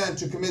 amen,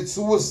 to commit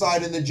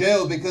suicide in the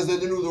jail because they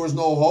knew there was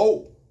no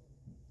hope.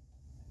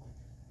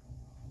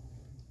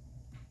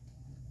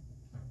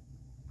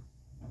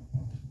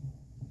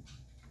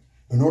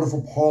 In order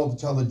for Paul to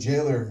tell the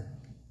jailer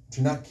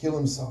to not kill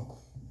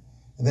himself,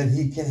 and that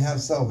he can have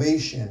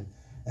salvation,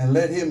 and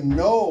let him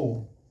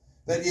know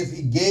that if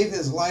he gave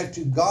his life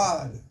to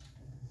God,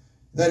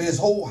 that his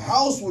whole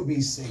house would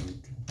be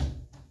saved.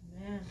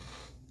 Amen.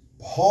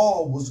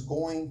 Paul was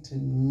going to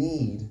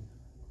need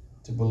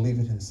to believe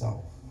it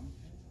himself.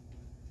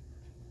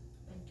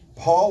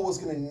 Paul was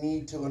going to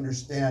need to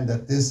understand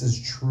that this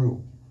is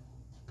true.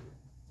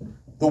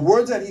 The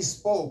words that he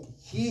spoke,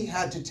 he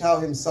had to tell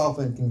himself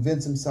and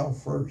convince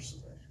himself first.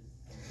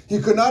 He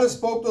could not have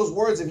spoke those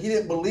words if he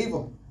didn't believe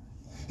them.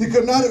 He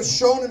could not have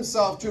shown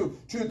himself to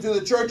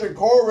the church in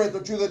Corinth or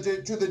to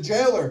the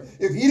jailer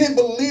if he didn't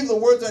believe the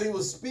words that he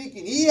was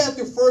speaking. He had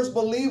to first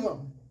believe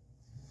them.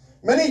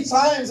 Many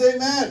times,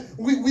 amen,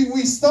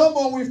 we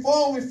stumble, we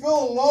fall, we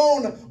feel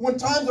alone when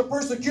times of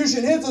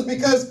persecution hits us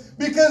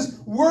because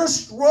we're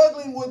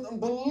struggling with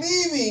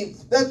believing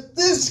that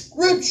this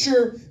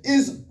scripture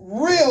is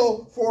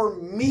real for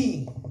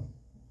me.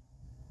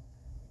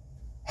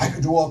 I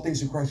can do all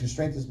things through Christ who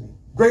strengthens me.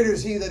 Greater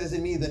is he that is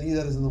in me than he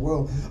that is in the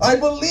world. I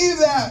believe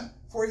that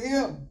for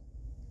him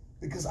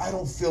because I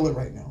don't feel it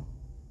right now.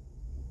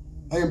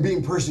 I am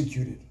being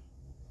persecuted.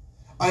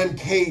 I am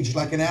caged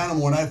like an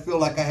animal and I feel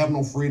like I have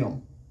no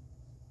freedom.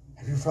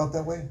 Have you felt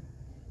that way?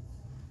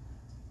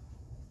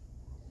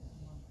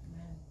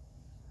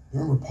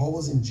 Remember, Paul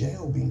was in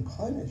jail being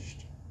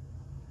punished.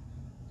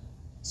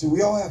 See,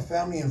 we all have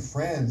family and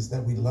friends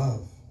that we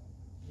love.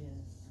 Yes.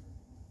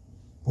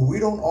 But we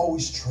don't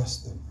always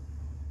trust them.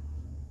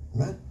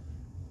 Amen?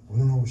 We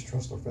don't always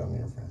trust our family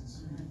and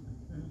friends.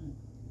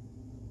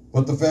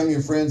 But the family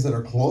and friends that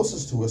are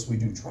closest to us, we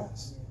do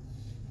trust.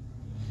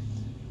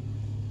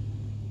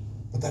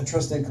 But that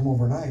trust didn't come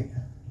overnight.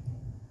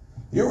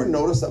 You ever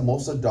notice that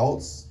most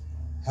adults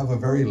have a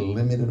very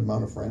limited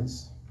amount of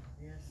friends?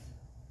 Yes.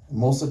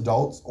 Most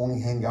adults only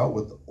hang out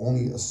with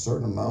only a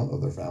certain amount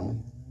of their family.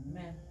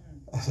 Amen.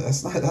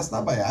 That's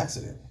not by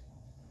accident.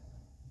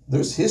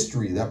 There's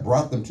history that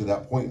brought them to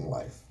that point in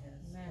life. Yes.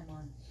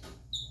 Amen.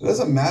 It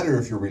doesn't matter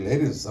if you're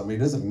related to somebody. It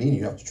doesn't mean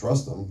you have to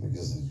trust them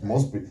because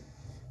most people,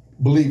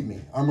 believe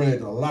me, I'm related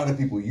to a lot of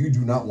people you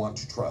do not want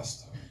to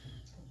trust.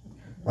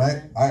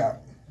 Right?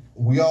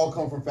 We all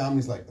come from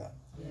families like that.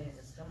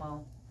 Yes, come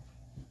on.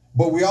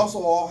 But we also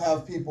all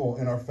have people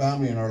in our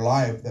family, in our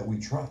life that we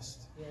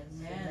trust. Yes.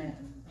 Amen.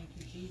 Thank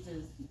you,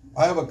 Jesus.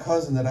 I have a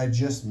cousin that I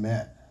just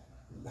met.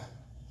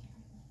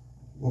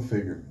 We'll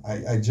figure.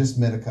 I just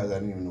met a cousin I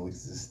didn't even know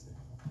existed.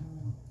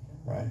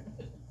 Right?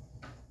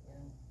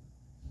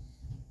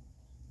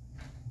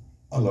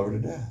 I love her to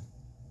death.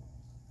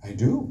 I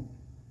do.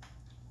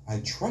 I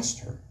trust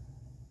her.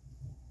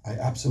 I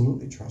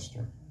absolutely trust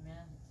her.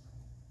 Amen.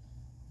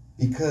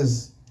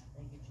 Because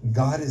Thank you, Jesus.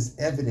 God is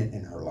evident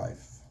in her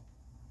life.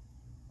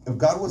 If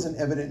God wasn't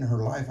evident in her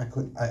life,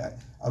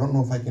 I don't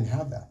know if I can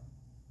have that.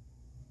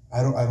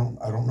 I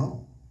don't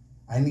know.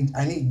 I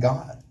need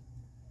God.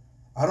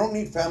 I don't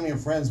need family and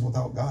friends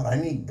without God. I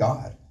need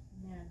God.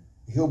 Amen.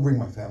 He'll bring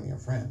my family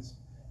and friends.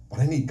 But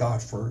I need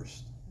God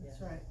first.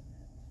 That's right.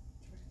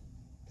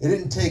 It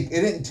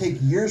didn't take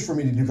years for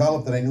me to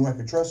develop that I knew I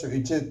could trust her.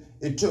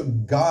 It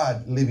took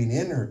God living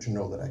in her to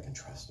know that I can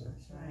trust her.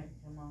 That's right.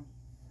 Come on.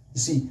 You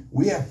see,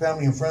 we have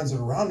family and friends that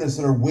are around us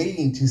that are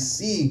waiting to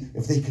see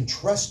if they can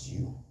trust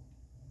you.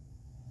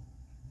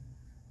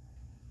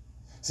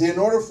 See, in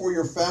order for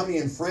your family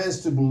and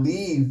friends to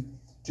believe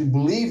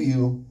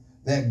you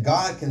that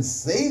God can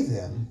save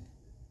them,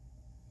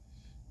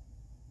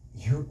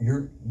 you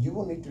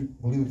will need to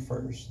believe it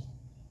first.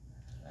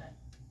 Right.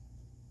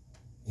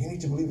 You need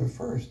to believe it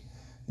first.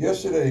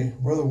 Yesterday,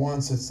 Brother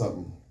Juan said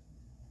something.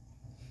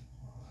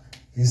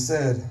 He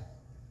said,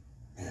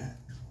 man,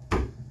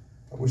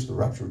 I wish the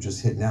rapture would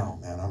just hit now,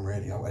 man. I'm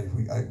ready.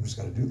 I just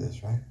got to do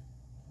this, right?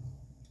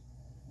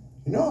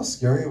 You know how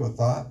scary of a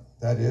thought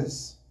that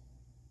is?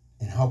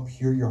 And how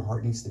pure your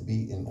heart needs to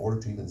be in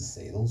order to even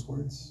say those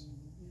words?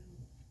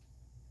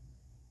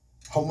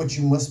 How much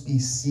you must be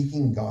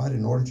seeking God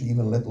in order to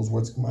even let those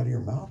words come out of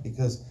your mouth?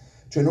 Because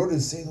in order to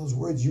say those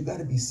words, you got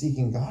to be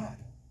seeking God.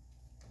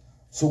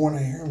 So when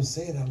I hear him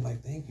say it, I'm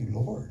like, thank you,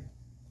 Lord.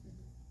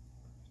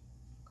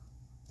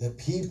 That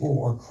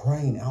people are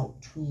crying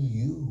out to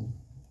you.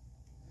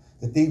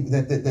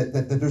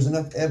 That there's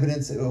enough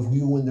evidence of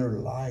you in their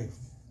life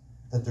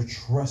that they're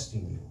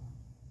trusting you.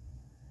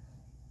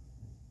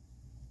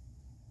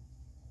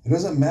 It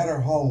doesn't matter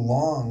how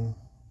long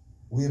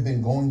we have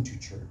been going to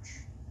church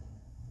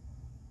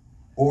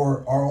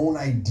or our own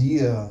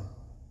idea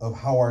of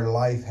how our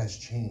life has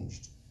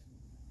changed.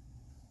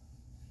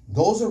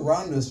 Those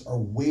around us are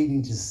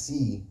waiting to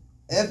see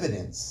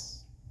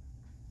evidence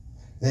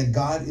that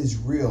God is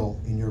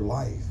real in your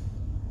life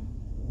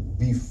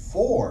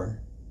before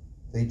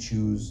they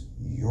choose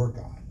your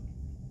God.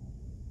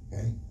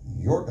 Okay?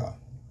 Your God.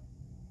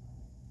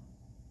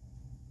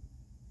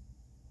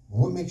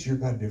 What makes your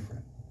God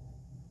different?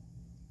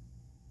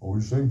 Oh,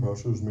 you're saying,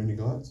 Pastor, there's many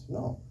gods?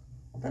 No.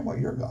 I'm talking about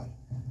your God.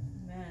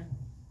 Amen.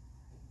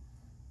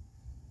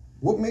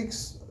 What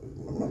makes,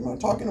 I'm not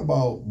talking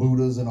about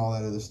Buddhas and all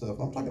that other stuff.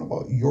 I'm talking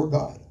about your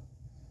God.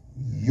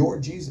 Your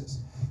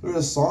Jesus. There's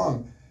a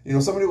song,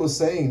 somebody was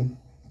saying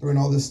during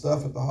all this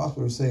stuff at the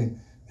hospital, was saying,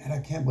 man, I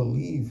can't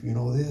believe,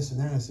 this and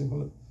that. I said,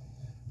 well,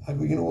 I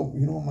go, you know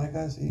what my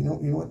guy said? You know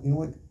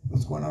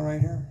what's going on right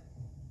here?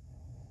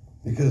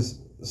 Because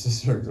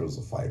Sister was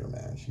a fighter,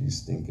 man. She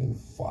stinking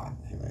fought.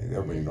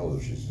 Everybody knows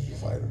her. She's a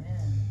fighter.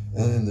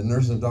 And then the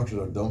nurses and doctors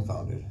are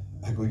dumbfounded.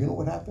 I go, you know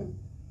what happened?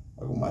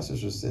 I go, my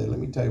sister said, let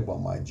me tell you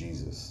about my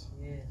Jesus.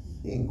 Yes.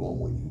 He ain't going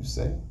when you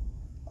say.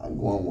 I'm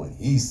going when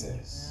he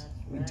says.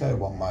 Let me tell you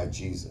about my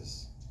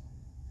Jesus.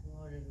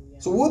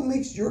 Hallelujah. So what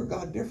makes your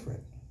God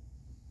different?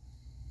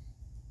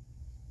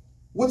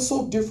 What's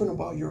so different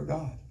about your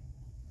God?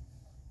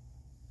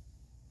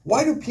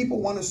 Why do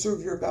people want to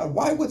serve your God?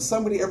 Why would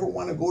somebody ever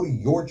want to go to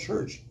your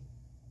church?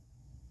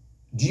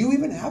 Do you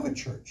even have a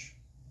church?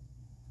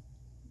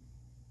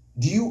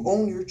 Do you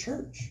own your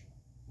church?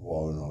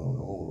 Well,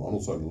 no, I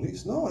don't sign the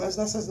lease. No, that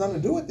has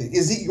nothing to do with it.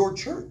 Is it your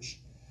church?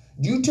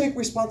 Do you take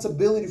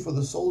responsibility for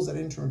the souls that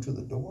enter into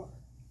the door?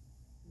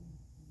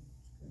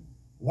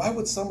 Why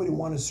would somebody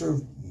want to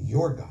serve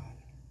your God?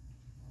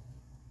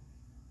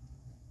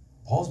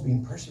 Paul's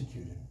being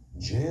persecuted,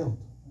 jailed,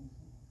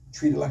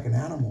 treated like an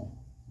animal,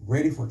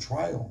 ready for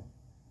trial.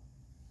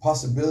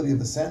 Possibility of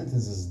the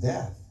sentence is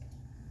death.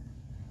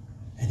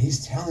 And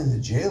he's telling the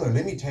jailer,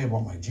 let me tell you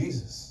about my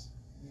Jesus.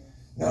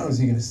 Not only is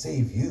he going to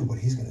save you, but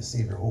he's going to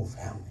save your whole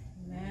family.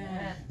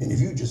 Amen. And if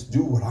you just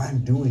do what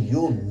I'm doing,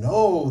 you'll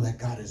know that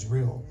God is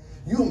real.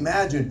 You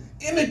imagine,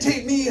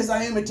 imitate me as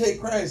I imitate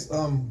Christ.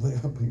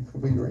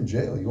 But you're in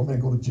jail. You want me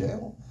to go to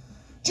jail?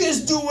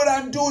 Just do what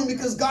I'm doing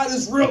because God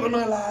is real in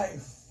my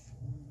life.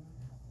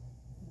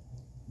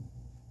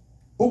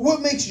 But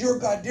what makes your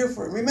God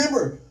different?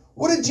 Remember,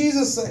 what did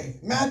Jesus say?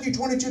 Matthew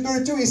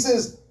 22:32,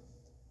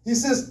 he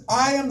says,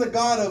 I am the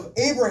God of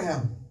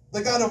Abraham,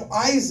 the God of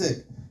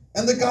Isaac,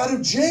 and the God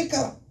of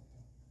Jacob.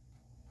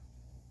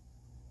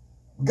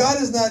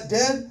 God is not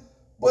dead,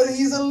 but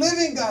he's a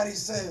living God, he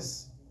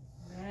says.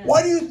 Amen.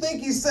 Why do you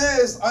think he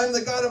says, I'm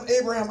the God of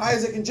Abraham,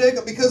 Isaac, and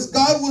Jacob? Because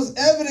God was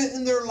evident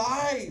in their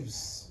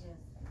lives. Yes.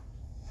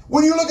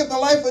 When you look at the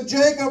life of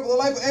Jacob, the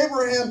life of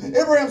Abraham,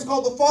 Abraham's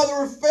called the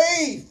father of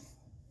faith.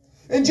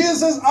 And Jesus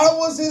says, I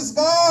was his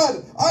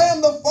God. I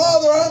am the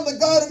Father. I am the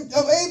God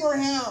of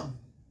Abraham.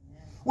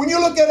 When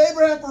you look at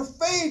Abraham for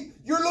faith,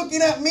 you're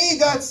looking at me,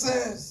 God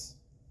says.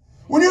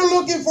 When you're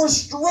looking for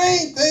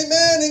strength,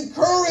 amen, and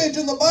courage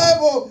in the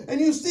Bible,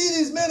 and you see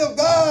these men of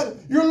God,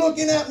 you're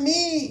looking at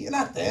me,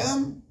 not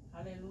them.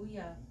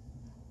 Hallelujah.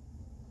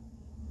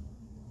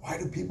 Why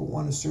do people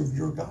want to serve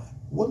your God?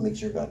 What makes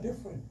your God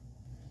different?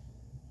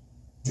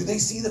 Do they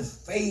see the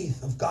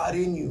faith of God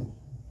in you?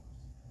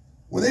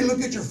 When they look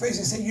at your face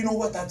and say, you know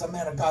what, that's a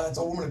man of God, that's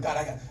a woman of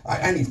God,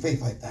 I need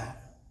faith like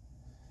that.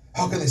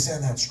 How can they say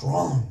I'm that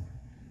strong?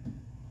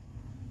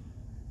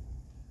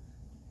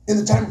 In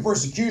the time of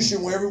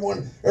persecution where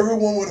everyone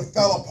would have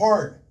fell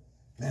apart,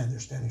 man, they're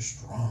standing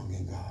strong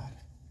in God.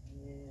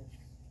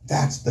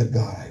 That's the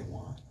God I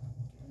want.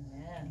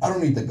 Amen. I don't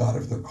need the God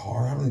of their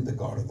car. I don't need the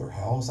God of their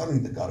house. I don't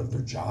need the God of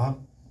their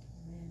job.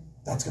 Amen.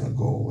 That's going to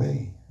go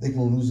away. They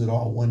can lose it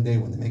all one day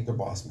when they make their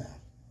boss mad.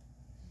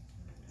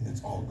 And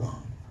it's all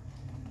gone.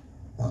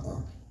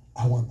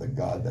 I want the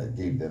God that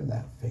gave them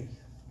that faith.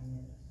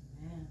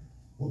 Amen.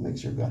 What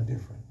makes your God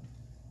different?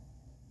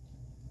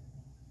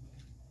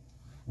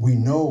 We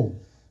know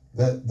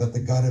that the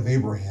God of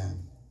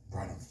Abraham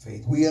brought him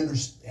faith. We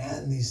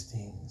understand these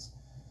things.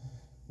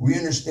 We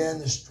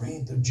understand the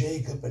strength of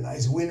Jacob and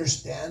Isaac. We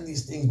understand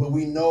these things, but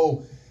we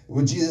know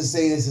what Jesus is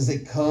saying is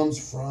it comes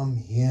from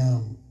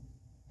him.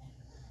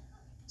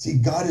 See,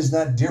 God is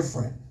not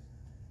different.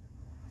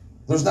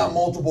 There's not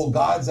multiple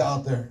gods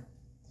out there.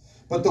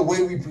 But the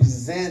way we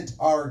present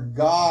our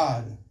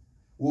God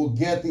will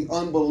get the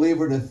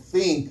unbeliever to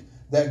think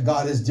that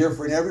God is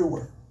different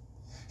everywhere.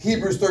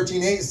 Hebrews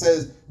 13:8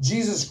 says,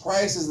 Jesus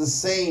Christ is the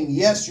same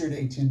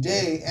yesterday,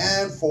 today,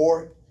 and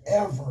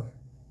forever.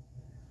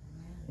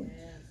 Yes,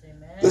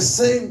 amen. The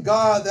same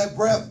God that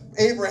brought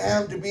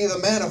Abraham to be the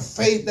man of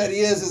faith that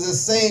he is the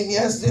same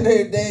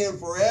yesterday, today, and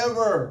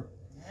forever.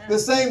 The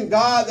same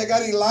God that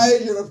got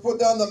Elijah to put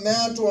down the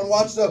mantle and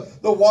watch the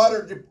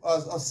water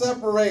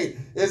separate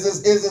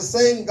is the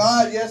same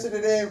God yesterday,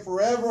 today, and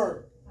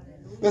forever.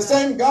 Hallelujah. The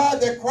same God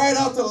that cried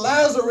out to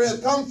Lazarus,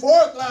 come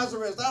forth,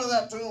 Lazarus, out of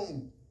that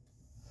tomb,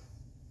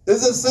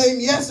 is the same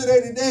yesterday,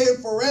 today,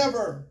 and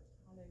forever.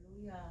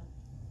 Hallelujah.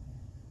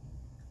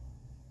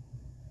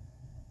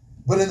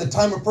 But in the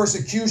time of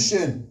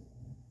persecution,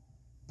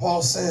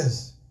 Paul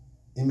says,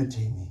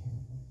 imitate me.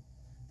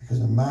 Because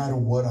no matter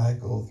what I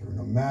go through,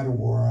 no matter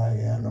where I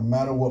am, no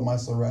matter what my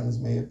surroundings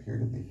may appear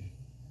to be,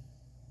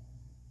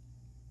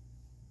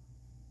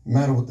 no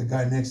matter what the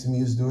guy next to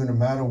me is doing, no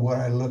matter what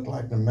I look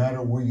like, no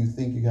matter where you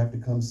think you have to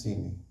come see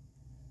me,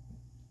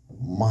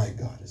 my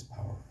God is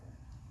powerful.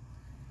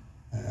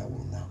 And I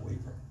will not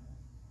waver.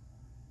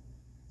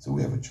 So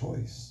we have a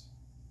choice.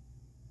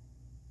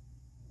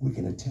 We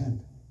can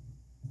attend.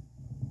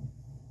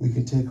 We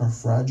can take our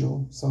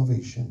fragile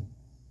salvation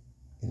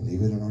and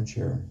leave it in our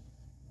chair,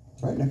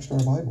 right next to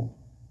our Bible,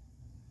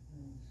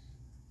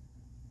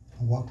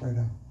 and walk right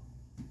out.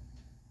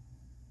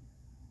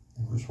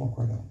 And we'll just walk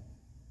right out.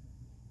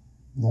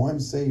 No, I'm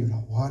saved.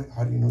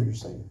 How do you know you're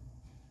saved?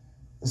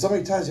 If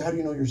somebody tells you, how do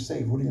you know you're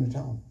saved? What are you going to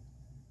tell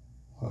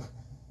them?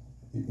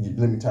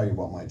 Let me tell you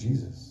about my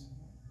Jesus.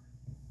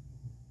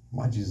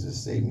 My Jesus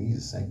has saved me. He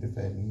has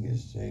sanctified me. He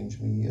has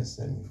changed me. He has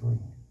set me free.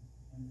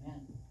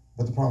 Amen.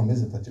 But the problem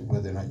isn't that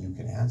whether or not you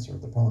can answer.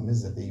 The problem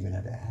is that they even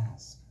had to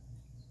ask.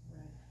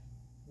 Right.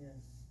 Yes.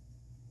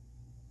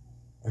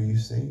 Are you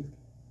saved?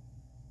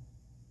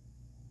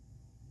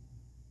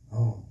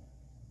 Oh,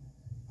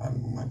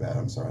 my bad.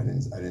 I'm sorry. I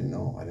didn't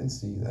know. I didn't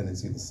see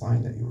the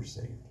sign that you were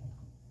saved.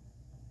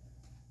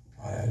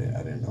 I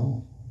didn't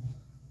know.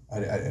 I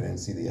didn't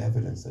see the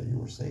evidence that you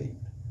were saved.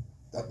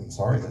 I'm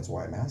sorry. That's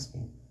why I'm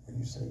asking. Are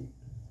you saved?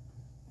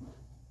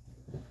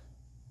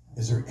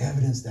 Is there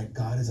evidence that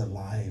God is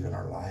alive in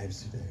our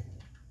lives today?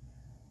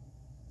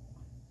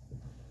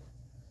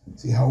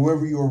 See,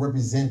 however you are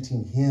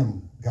representing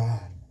Him,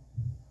 God,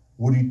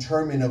 will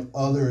determine if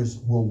others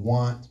will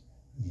want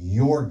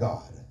your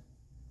God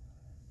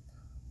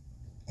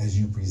as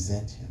you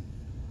present him,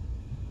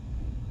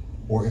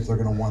 or if they're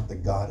going to want the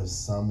God of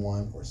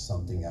someone or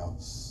something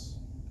else.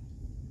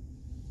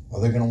 Or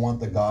they're going to want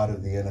the God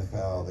of the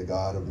NFL, the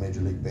God of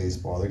Major League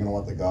Baseball. They're going to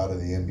want the God of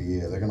the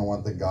NBA. They're going to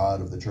want the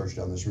God of the church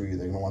down the street.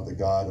 They're going to want the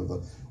God of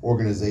the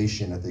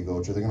organization that they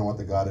go to. They're going to want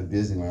the God of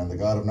Disneyland, the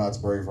God of Knott's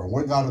Berry Farm.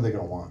 What God are they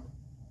going to want?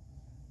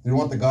 They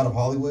want the God of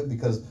Hollywood?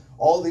 Because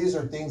all these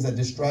are things that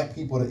distract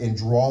people and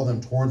draw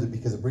them towards it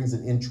because it brings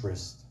an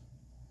interest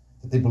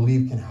that they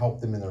believe can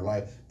help them in their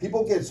life.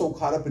 People get so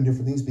caught up in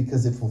different things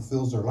because it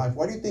fulfills their life.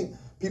 Why do you think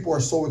people are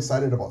so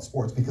excited about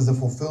sports? Because it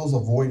fulfills a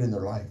void in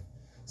their life.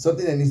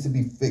 Something that needs to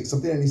be fixed,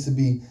 something that needs to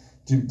be,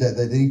 that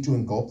they need to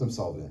engulf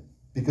themselves in.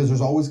 Because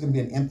there's always going to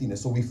be an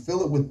emptiness. So we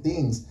fill it with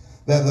things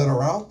that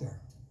are out there.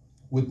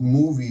 With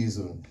movies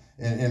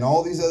and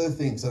all these other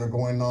things that are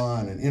going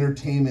on, and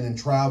entertainment and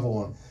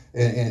travel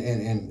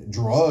and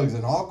drugs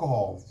and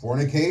alcohol,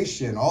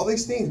 fornication, all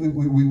these things.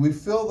 We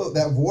fill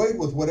that void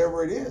with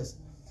whatever it is.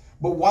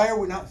 But why are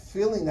we not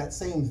feeling that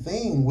same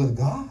thing with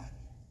God?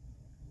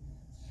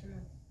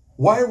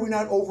 Why are we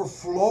not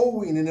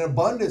overflowing in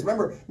abundance?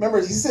 Remember,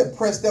 he said,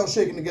 pressed down,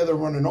 shaken together,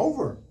 running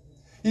over.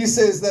 He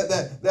says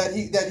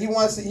that he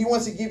wants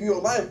to give you a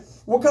life.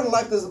 What kind of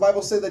life does the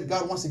Bible say that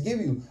God wants to give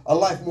you? A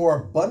life more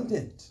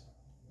abundant.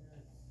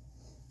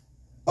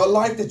 A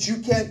life that you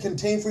can't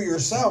contain for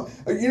yourself.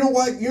 You know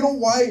why? You know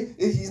why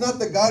he's not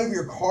the God of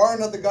your car,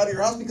 not the God of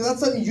your house? Because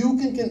that's something you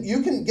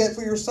can get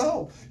for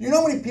yourself. You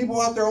know how many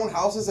people out there own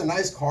houses and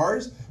nice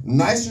cars,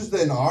 nicer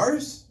than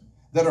ours,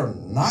 that are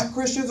not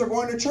Christians, are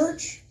going to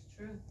church?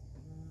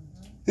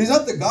 He's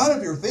not the God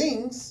of your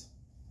things.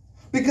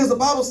 Because the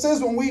Bible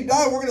says when we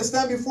die, we're going to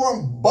stand before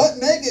him butt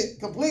naked,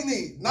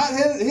 completely, not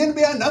hidden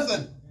behind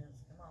nothing.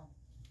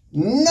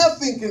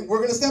 Nothing we're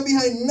going to stand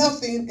behind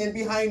nothing and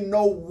behind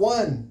no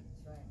one.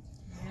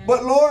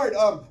 But Lord,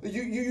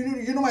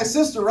 you know my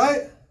sister,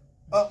 right?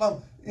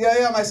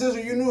 Yeah, my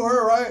sister, you knew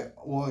her, right?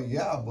 Well,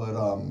 yeah, but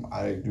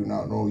I do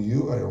not know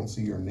you. I don't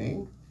see your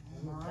name.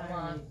 Come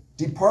on.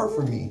 Depart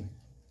from me.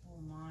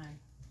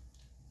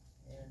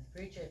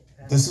 Preach it.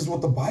 This is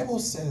what the Bible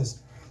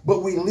says.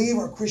 But we leave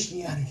our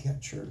Christianity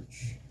at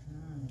church.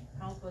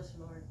 Help us,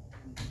 Lord.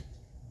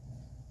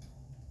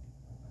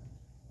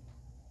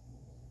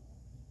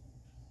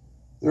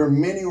 There are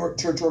many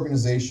church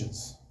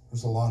organizations,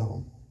 there's a lot of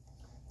them,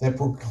 that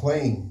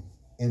proclaim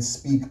and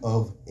speak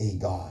of a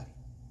God,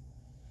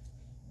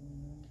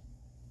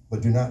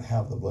 but do not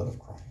have the blood of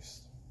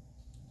Christ.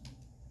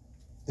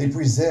 They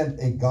present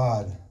a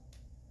God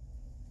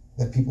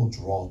that people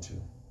draw to.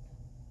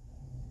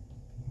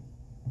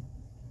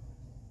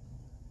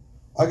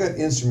 I got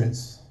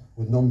instruments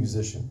with no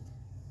musician,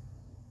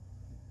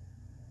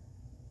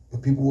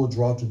 but people will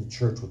draw to the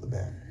church with the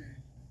band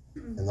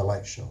and the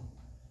light show.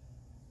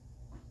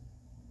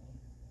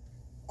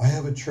 I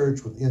have a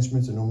church with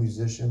instruments and no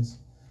musicians,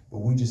 but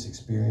we just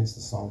experienced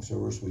the song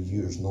service with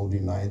you. There's no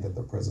denying that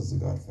the presence of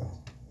God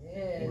fell.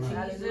 Yes.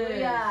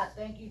 Hallelujah.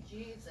 Thank you,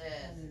 Jesus.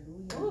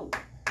 Hallelujah.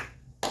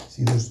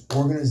 See, there's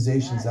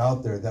organizations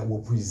out there that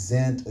will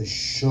present a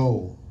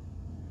show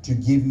to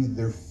give you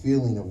their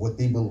feeling of what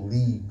they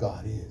believe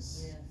God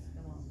is. Yes,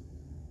 come on.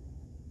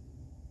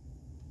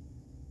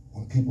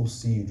 When people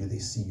see you, do they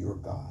see your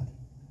God?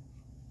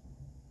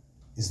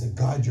 Is the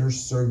God you're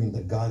serving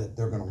the God that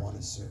they're going to want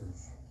to serve?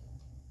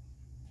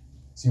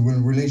 See,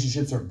 when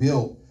relationships are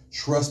built,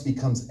 trust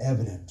becomes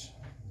evident.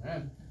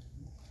 Amen.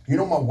 You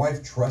know, my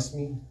wife trusts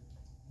me.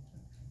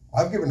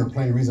 I've given her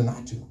plenty of reason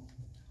not to.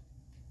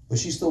 But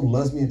she still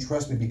loves me and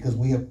trusts me because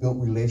we have built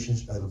a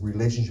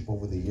relationship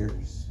over the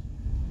years.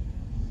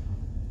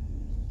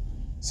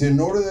 See, in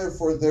order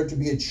for there to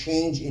be a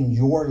change in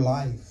your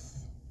life,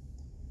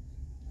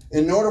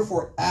 in order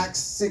for Acts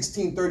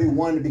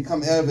 16:31 to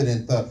become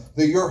evident, that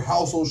your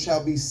household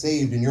shall be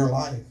saved in your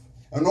life,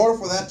 in order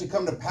for that to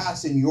come to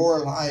pass in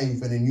your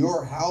life and in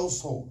your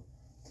household,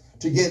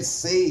 to get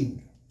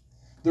saved,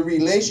 the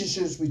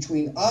relationships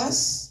between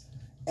us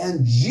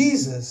and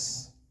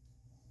Jesus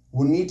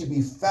will need to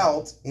be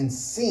felt and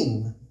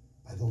seen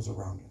by those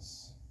around us.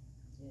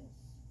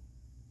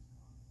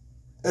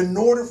 In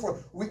order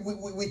for, we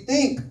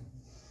think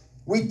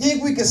we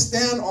can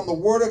stand on the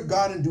word of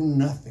God and do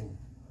nothing.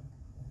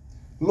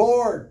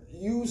 Lord,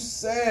 you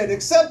said,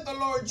 except the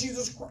Lord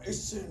Jesus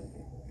Christ, and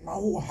my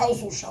whole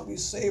household shall be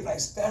saved. I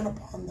stand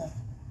upon that.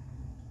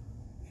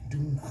 And do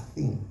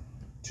nothing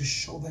to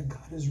show that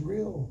God is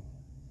real.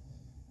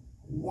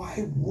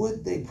 Why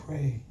would they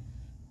pray?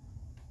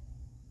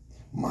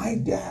 My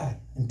dad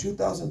in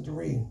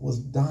 2003 was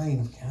dying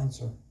of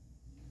cancer.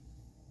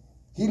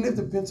 He lived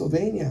in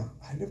Pennsylvania.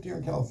 I lived here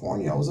in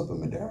California. I was up in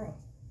Madera.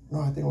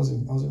 No, I think I was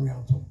in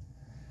Rialto.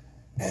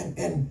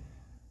 And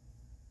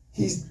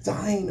he's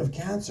dying of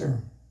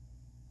cancer.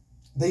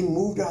 They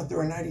moved out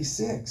there in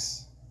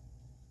 96.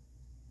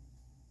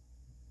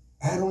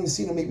 I had only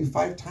seen him maybe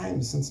 5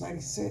 times since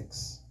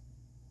 96.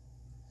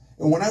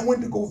 And when I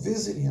went to go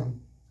visit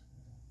him,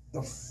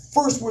 the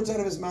first words out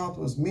of his mouth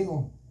was,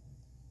 "Mijo,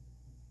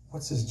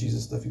 what's this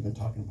Jesus stuff you've been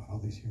talking about all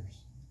these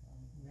years?"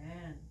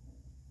 Man.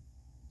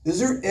 Is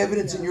there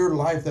evidence in your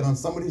life that on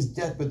somebody's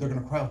deathbed they're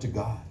going to cry out to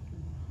God?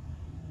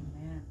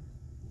 Amen.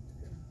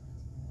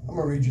 I'm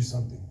going to read you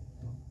something.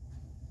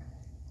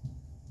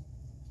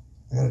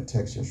 I got a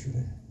text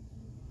yesterday.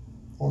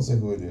 I won't say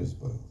who it is,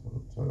 but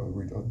I'll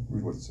read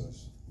what it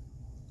says.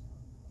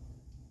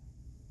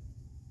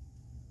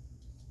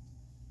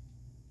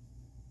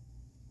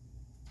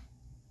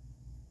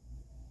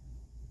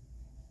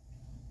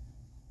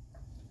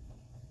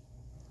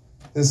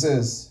 It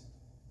says,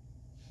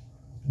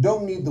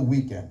 don't need the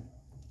weekend.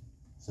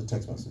 It's a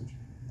text message.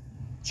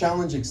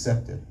 Challenge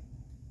accepted.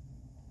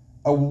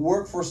 I will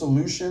look for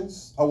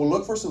solutions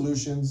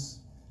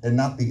and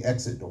not the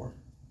exit door.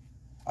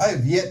 I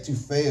have yet to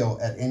fail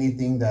at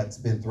anything that's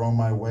been thrown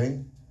my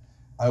way.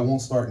 I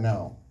won't start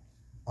now.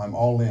 I'm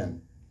all in.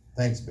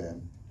 Thanks,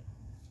 Ben.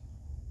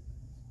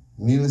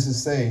 Needless to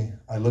say,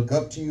 I look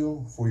up to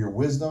you for your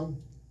wisdom,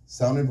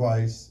 sound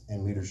advice,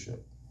 and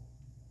leadership.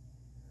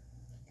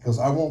 Because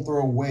I won't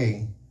throw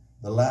away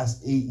the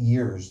last 8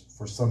 years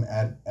for some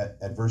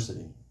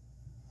adversity.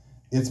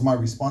 It's my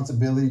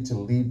responsibility to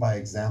lead by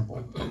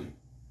example.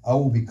 I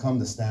will become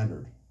the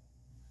standard.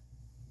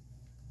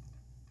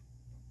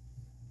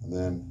 And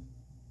then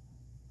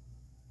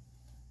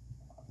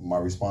my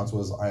response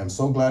was, I am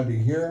so glad to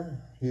hear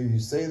you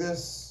say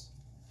this.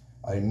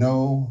 I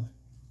know.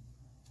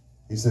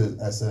 I said,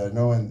 I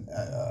know, and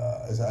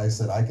I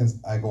said,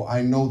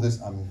 I know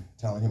this. I'm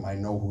telling him, I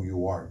know who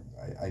you are.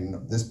 I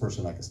know this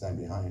person I can stand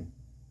behind.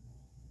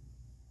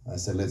 And I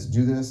said, let's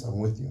do this. I'm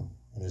with you.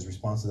 And his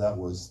response to that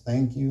was,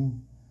 thank you.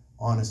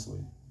 Honestly,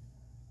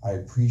 I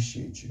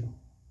appreciate you.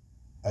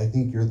 I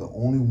think you're the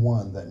only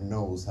one that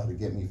knows how to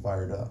get me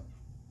fired up.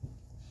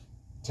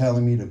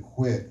 Telling me to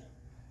quit,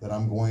 that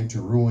I'm going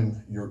to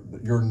ruin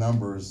your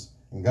numbers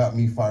and got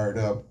me fired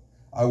up.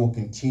 I will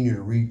continue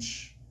to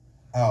reach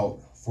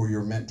out for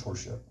your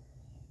mentorship.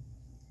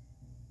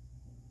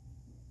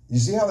 You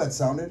see how that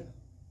sounded?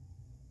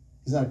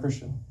 He's not a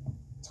Christian.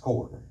 It's a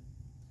coworker.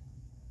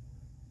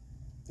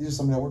 He's just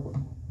somebody I work with.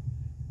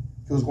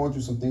 He was going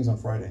through some things on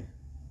Friday.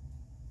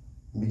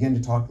 He began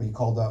to talk to me. He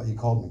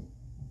called me.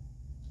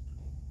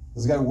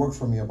 This guy worked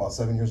for me about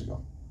 7 years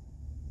ago.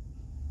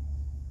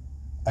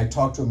 I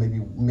talked to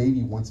him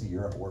maybe once a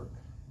year at work.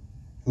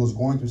 He was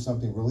going through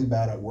something really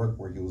bad at work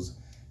where he was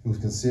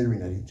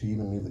considering to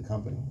even leave the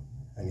company.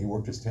 And he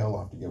worked his tail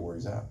off to get where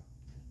he's at.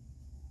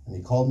 And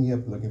he called me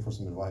up looking for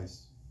some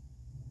advice.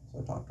 So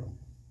I talked to him.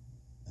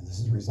 And this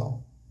is the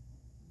result.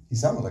 He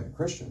sounded like a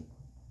Christian.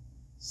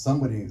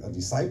 A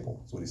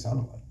disciple is what he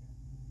sounded like.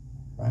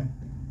 Right?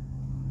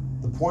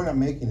 The point I'm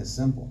making is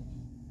simple.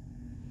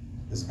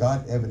 Is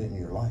God evident in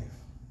your life?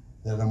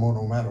 That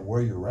no matter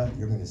where you're at,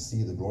 you're going to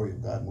see the glory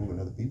of God move in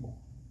other people.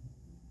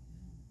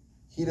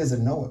 He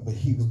doesn't know it, but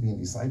he was being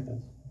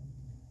discipled.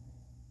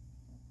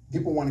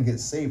 People want to get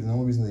saved, and the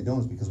only reason they don't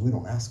is because we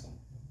don't ask them.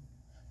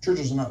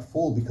 Churches are not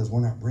full because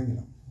we're not bringing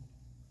them.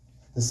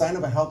 The sign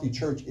of a healthy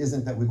church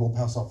isn't that we go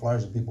pass off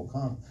flyers and people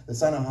come. The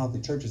sign of a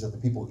healthy church is that the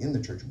people in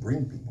the church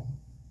bring people.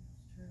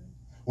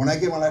 When I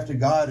gave my life to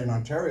God in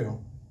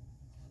Ontario,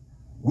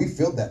 we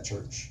filled that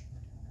church.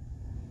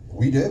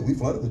 We did. We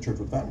flooded the church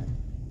with family.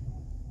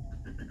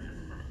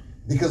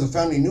 Because the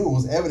family knew it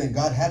was evident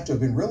God had to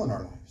have been real in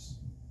our lives.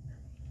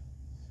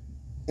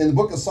 In the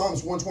book of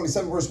Psalms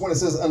 127 verse 1, it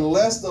says,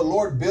 unless the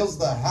Lord builds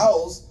the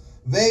house,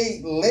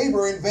 they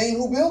labor in vain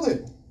who build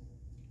it.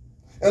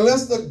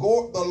 Unless the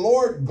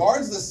Lord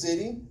guards the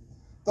city,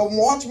 the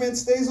watchman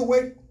stays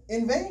awake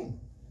in vain.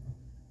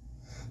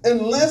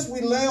 Unless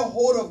we lay a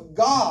hold of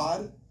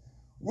God,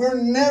 we're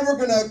never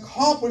going to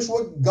accomplish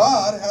what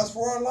God has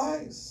for our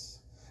lives.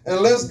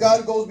 Unless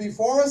God goes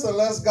before us,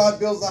 unless God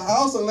builds the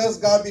house, unless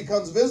God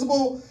becomes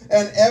visible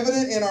and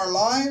evident in our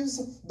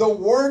lives, the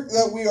work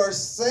that we are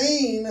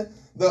saying,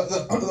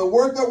 the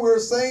work that we're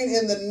saying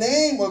in the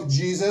name of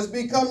Jesus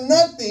become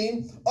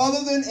nothing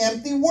other than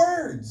empty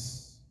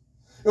words.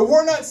 If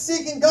we're not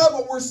seeking God,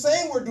 but we're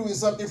saying we're doing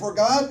something for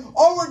God,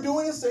 all we're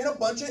doing is saying a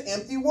bunch of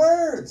empty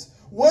words.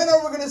 When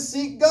are we going to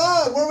seek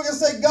God? When are we going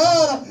to say,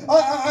 God,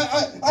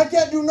 I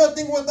can't do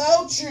nothing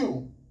without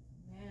you?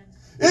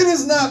 It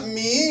is not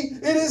me,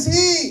 it is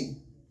he.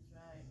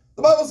 Right.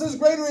 The Bible says,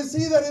 greater is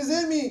he that is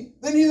in me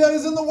than he that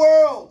is in the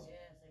world. Yes,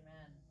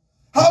 amen.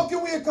 How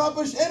can we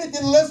accomplish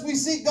anything unless we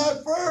seek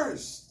God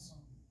first?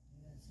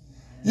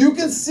 You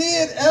can see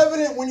it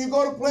evident when you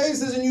go to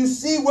places and you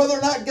see whether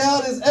or not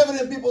God is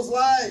evident in people's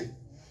life.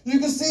 You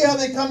can see how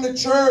they come to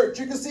church.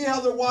 You can see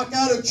how they walk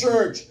out of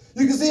church.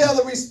 You can see how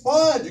they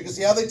respond. You can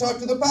see how they talk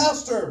to the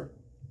pastor.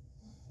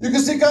 You can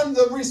see kind of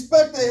the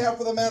respect they have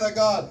for the man of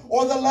God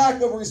or the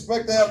lack of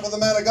respect they have for the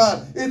man of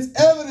God. It's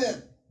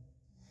evident.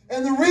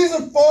 And the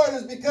reason for it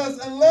is because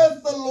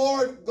unless the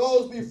Lord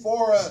goes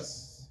before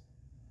us,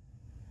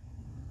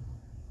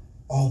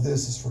 all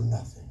this is for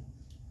nothing.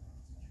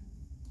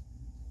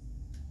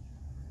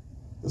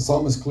 The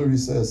psalmist clearly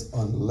says,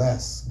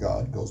 unless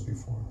God goes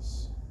before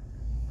us,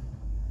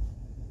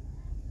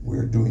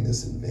 we're doing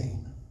this in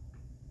vain.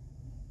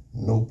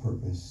 No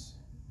purpose,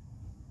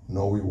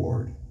 no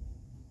reward.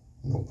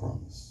 No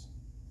promise.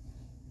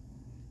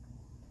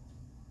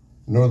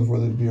 In order for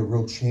there to be a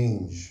real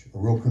change, a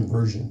real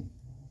conversion,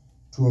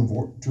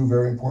 two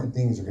very important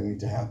things are going to need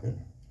to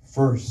happen.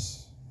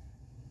 First,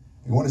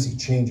 you want to see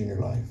change in your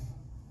life.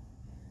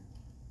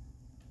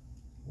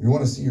 You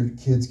want to see your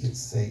kids get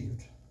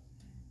saved.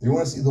 You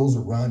want to see those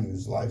around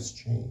you's lives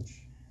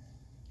change.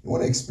 You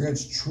want to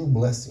experience true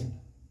blessing.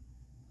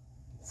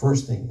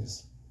 First thing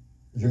is,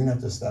 you're going to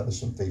have to establish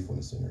some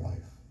faithfulness in your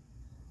life.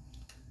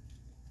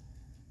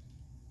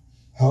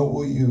 How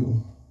will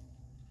you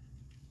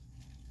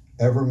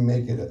ever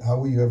make it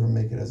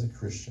as a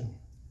Christian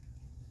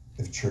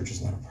if church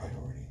is not a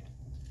priority?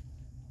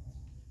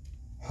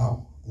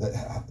 How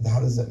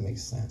does that make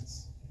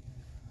sense?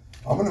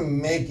 I'm going to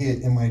make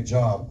it in my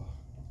job.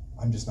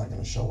 I'm just not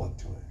going to show up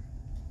to it.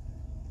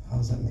 How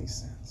does that make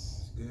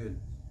sense? That's good.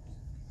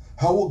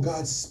 How will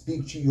God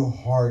speak to your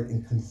heart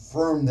and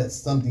confirm that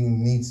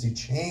something needs to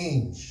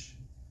change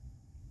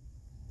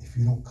if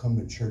you don't come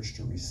to church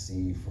to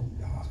receive from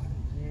God?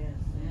 Yes.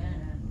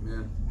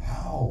 Amen.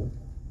 How?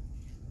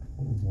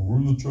 We're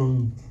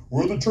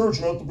the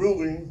church, not the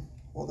building.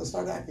 Well, then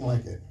start acting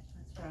like it.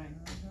 That's right.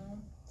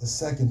 The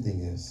second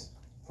thing is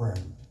prayer.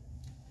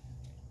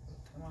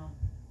 Come on.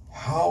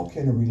 How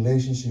can a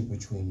relationship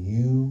between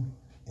you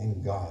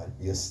and God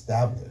be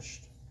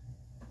established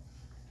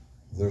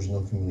if there's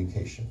no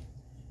communication,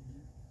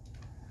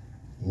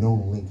 no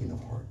linking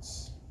of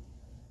hearts?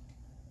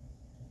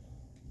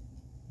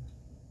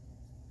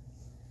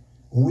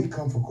 When we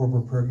come for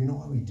corporate prayer, you know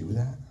how we do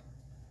that?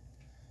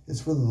 It's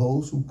for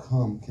those who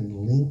come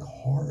can link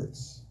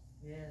hearts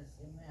Yes.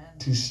 Amen.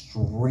 to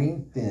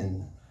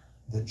strengthen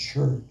the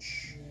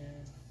church.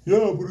 Yes.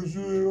 Yeah, but it's, I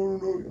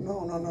don't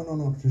know.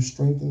 No. To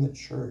strengthen the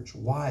church.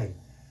 Why?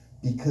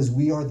 Because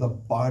we are the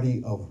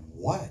body of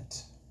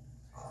what?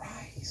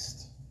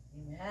 Christ.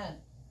 Amen.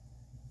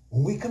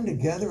 When we come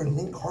together and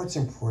link hearts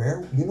in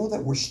prayer, you know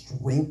that we're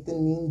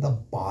strengthening the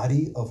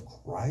body of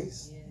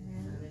Christ? Yes.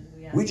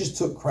 Hallelujah. We just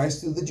took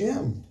Christ to the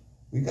gym.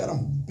 We got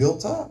him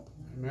built up.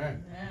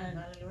 Amen. Amen.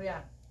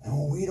 Hallelujah. And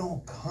when we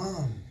don't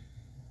come,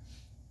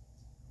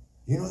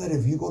 you know that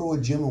if you go to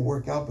a gym and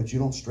work out, but you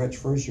don't stretch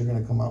first, you're going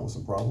to come out with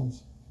some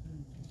problems?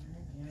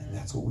 And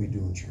that's what we do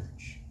in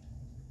church.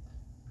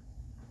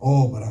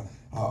 Oh, but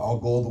I'll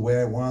go the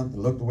way I want,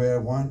 look the way I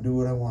want, do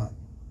what I want.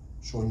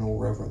 Showing no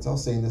reverence. I'll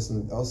say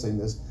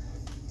this.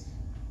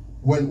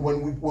 When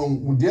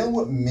we're dealing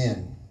with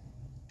men,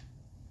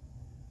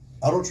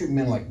 I don't treat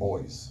men like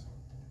boys.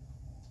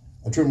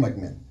 I treat them like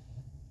men.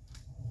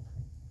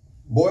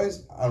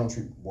 Boys, I don't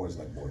treat boys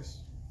like boys.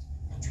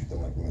 I treat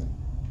them like men.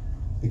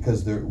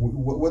 Because they're,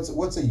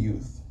 what's a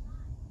youth?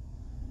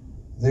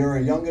 They're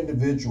a young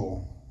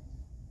individual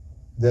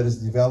that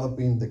is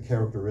developing the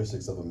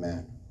characteristics of a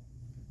man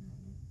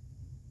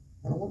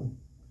and a woman.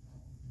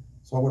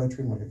 So why would I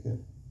treat them like a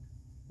kid?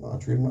 No, I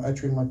treat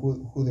them like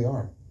who they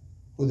are,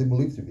 who they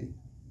believe to be.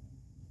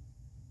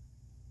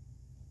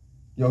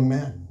 Young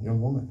man,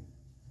 young woman.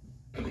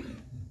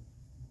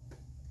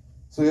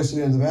 So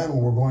yesterday in the van when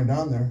we're going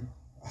down there,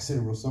 I said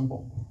it real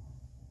simple.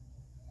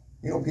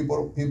 You know,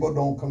 people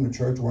don't come to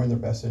church wearing their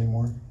best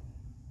anymore.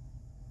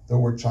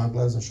 They'll wear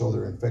chanclas and show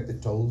their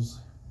infected toes.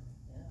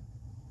 Yeah.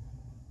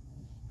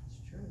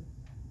 It's true.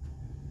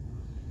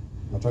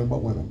 I'm not talking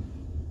about women,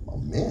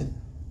 about men.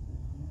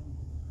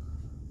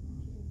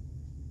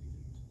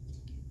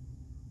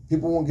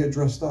 People won't get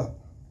dressed up.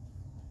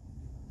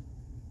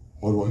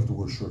 Why do I have to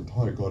wear a shirt and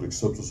tie? God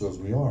accepts us as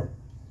we are.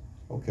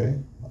 Okay,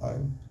 I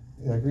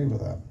agree with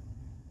that.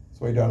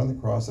 That's why he died on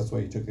the cross. That's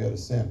why he took you out of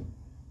sin.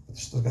 But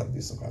there's still got to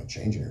be some kind of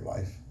change in your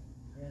life.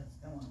 Yes.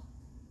 Come on.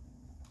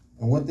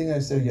 And one thing I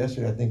said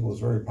yesterday, I think was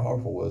very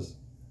powerful, was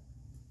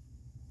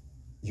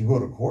you go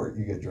to court,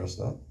 you get dressed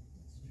up.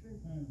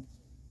 It's true.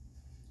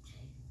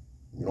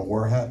 You don't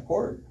wear a hat at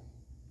court.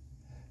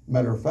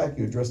 Matter of fact,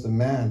 you address the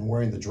man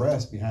wearing the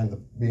dress behind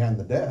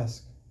the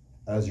desk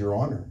as your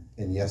honor.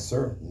 And yes,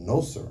 sir.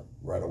 No, sir.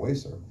 Right away,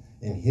 sir.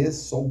 And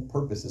his sole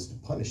purpose is to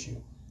punish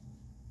you.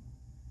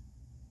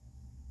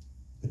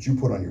 But you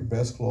put on your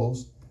best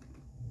clothes.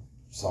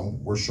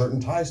 Some wear shirt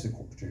and ties to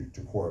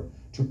court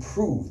to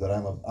prove that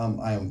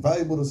I am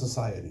valuable to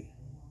society.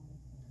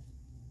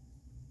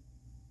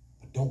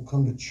 But don't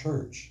come to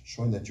church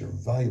showing that you're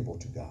valuable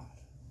to God.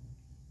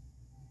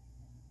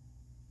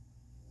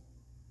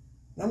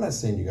 And I'm not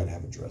saying you got to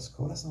have a dress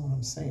code. That's not what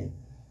I'm saying.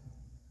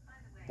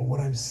 But what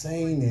I'm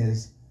saying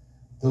is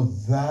the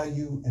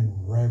value and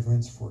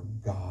reverence for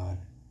God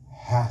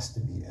has to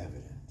be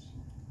evident.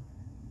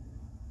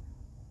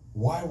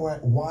 Why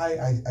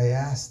I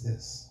ask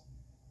this?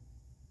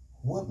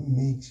 What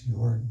makes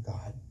your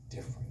God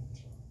different?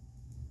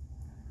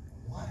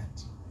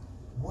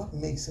 What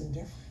makes him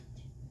different?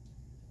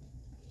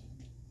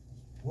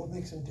 What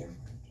makes him different?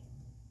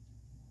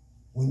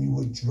 When you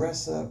would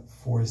dress up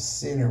for a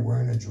sinner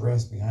wearing a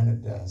dress behind a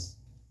desk,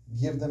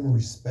 give them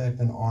respect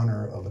and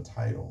honor of a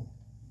title,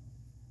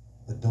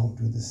 but don't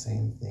do the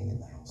same thing in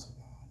the house of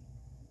God.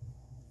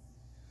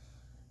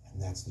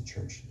 And that's the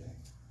church today.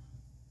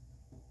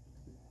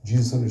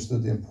 Jesus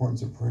understood the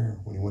importance of prayer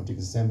when he went to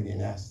Gethsemane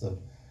and asked the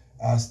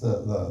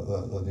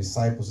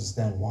disciples to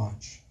stand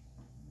watch.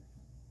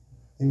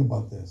 Think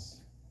about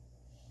this.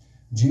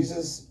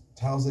 Jesus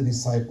tells the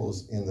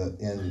disciples in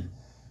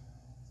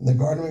the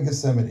Garden of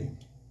Gethsemane,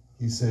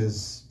 he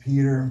says,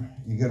 Peter,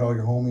 you get all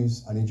your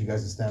homies. I need you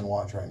guys to stand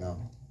watch right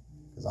now.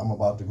 Because I'm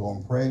about to go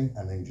and pray.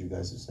 I need you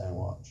guys to stand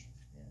watch.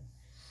 Yes.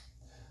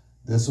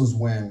 This was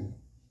when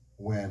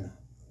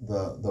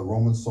the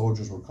Roman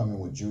soldiers were coming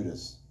with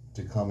Judas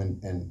to come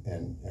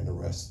and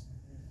arrest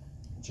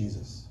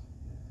Jesus.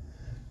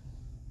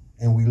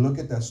 And we look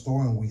at that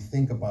story and we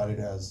think about it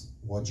as,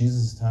 well,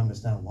 Jesus' time to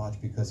stand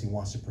watch because he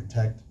wants to be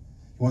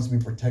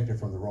protected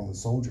from the Roman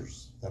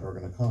soldiers that are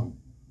going to come.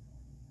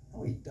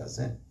 No, he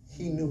doesn't.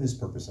 He knew his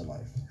purpose in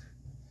life.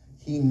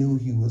 He knew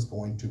he was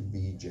going to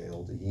be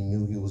jailed. He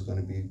knew he was going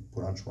to be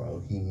put on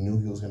trial. He knew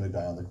he was going to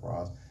die on the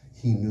cross.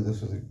 He knew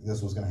this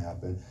was going to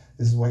happen.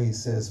 This is why he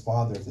says,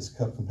 Father, if this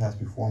cup can pass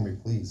before me,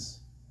 please.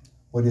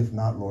 But if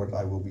not, Lord,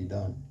 thy will be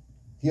done.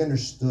 He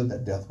understood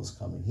that death was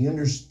coming. He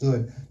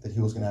understood that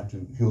he was going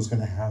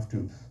to have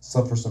to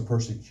suffer some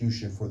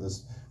persecution for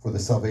the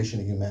salvation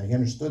of humanity. He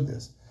understood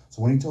this.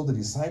 So when he told the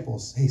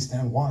disciples, hey,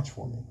 stand watch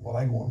for me while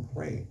I go and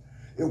pray,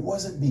 it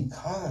wasn't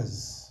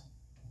because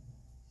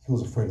he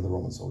was afraid of the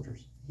Roman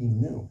soldiers. He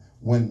knew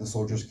when the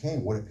soldiers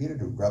came, what did Peter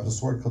do? Grabs a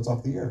sword, cuts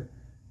off the ear.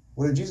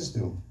 What did Jesus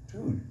do?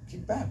 Dude,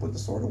 keep back, put the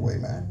sword away,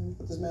 man.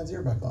 Put this man's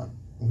ear back on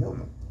and healed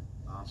him.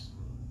 Awesome.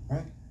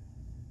 Right?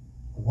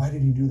 Why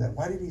did he do that?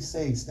 Why did he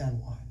say stand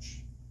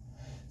watch?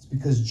 It's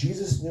because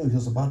Jesus knew he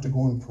was about to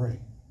go and pray.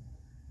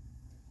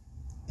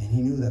 And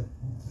he knew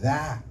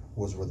that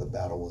was where the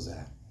battle was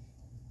at.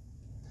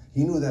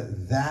 He knew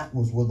that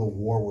was where the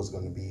war was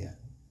going to be at.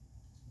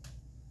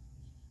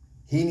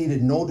 He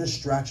needed no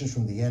distractions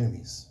from the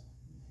enemies.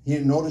 He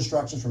needed no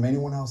distractions from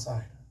anyone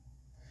outside.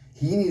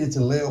 He needed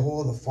to lay a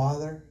hold of the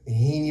Father, and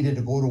he needed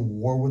to go to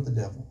war with the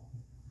devil.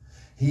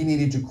 He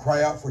needed to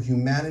cry out for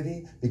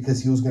humanity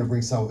because he was going to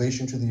bring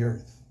salvation to the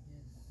earth.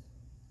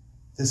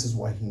 This is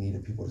why he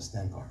needed people to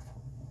stand guard for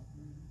him.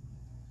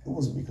 It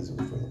wasn't because he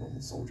was afraid of the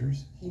Roman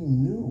soldiers. He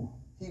knew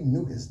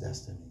his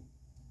destiny.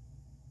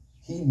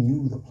 He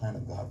knew the plan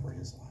of God for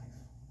his life.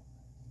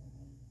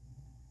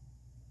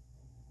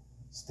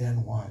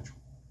 Stand watch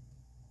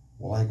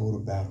while I go to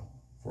battle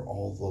for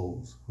all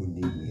those who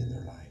need me in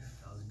their life.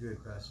 That was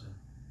good, Pastor.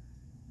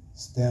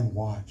 Stand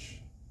watch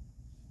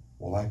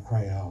while I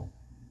cry out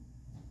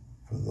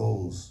for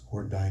those who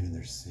are dying in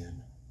their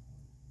sin.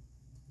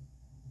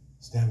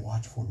 Stand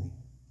watch for me.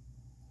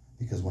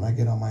 Because when I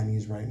get on my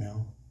knees right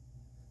now,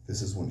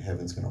 this is when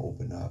heaven's going to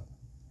open up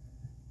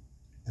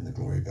and the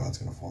glory of God's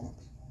going to fall on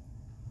people.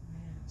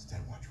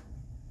 Stand watch for me.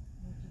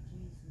 Thank you,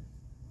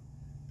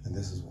 Jesus. And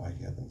this is why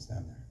he had them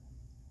stand there.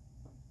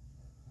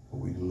 But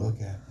we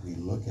look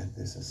at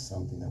this as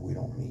something that we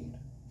don't need.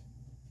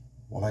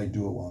 Well, I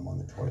do it while I'm on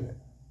the toilet.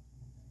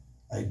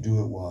 I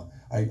do it while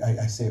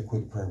I say a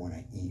quick prayer when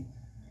I eat.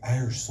 I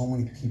hear so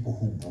many people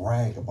who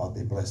brag about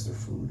they bless their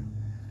food.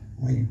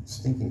 Are you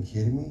stinking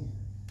kidding me?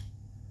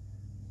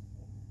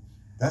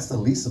 That's the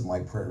least of my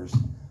prayers.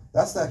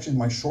 That's actually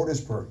my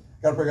shortest prayer.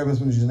 Gotta pray God bless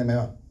me in Jesus' name,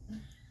 amen.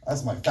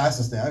 That's my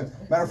fastest thing.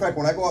 Matter of fact,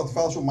 when I go out to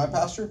fellowship with my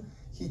pastor,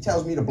 he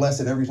tells me to bless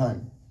it every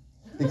time.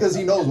 Because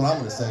he knows what I'm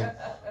going to say.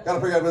 Gotta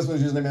pray God bless me in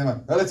Jesus' name,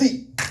 amen. Now let's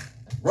eat.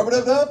 Rub it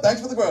up.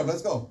 Thanks for the grub.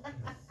 Let's go.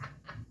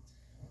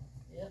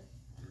 Yep.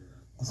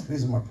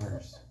 These are my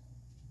prayers.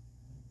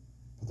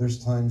 But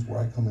there's times where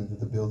I come into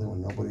the building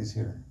when nobody's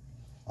here.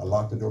 I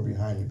lock the door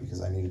behind me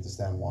because I needed to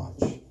stand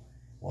watch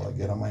while I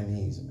get on my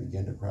knees and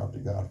begin to cry out to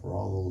God for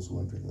all those who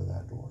enter through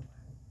that door.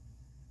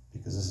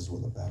 Because this is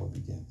where the battle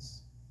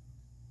begins.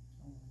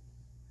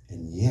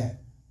 And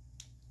yet,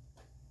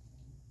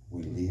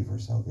 we leave our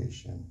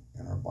salvation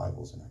and our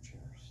Bibles in our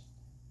chairs.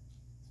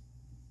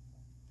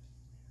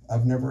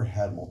 I've never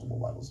had multiple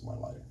Bibles in my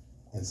life.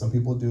 And some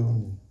people do,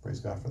 and praise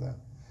God for that.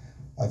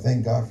 I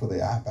thank God for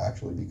the app,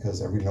 actually,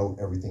 because every note,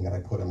 everything that I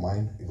put in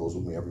mine, it goes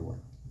with me everywhere.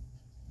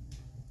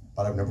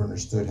 But I've never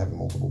understood having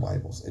multiple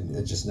Bibles.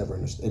 It just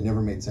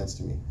never made sense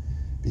to me.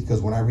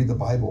 Because when I read the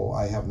Bible,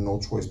 I have no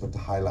choice but to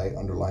highlight,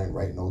 underline,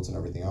 write notes, and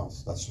everything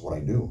else. That's just what I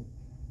do.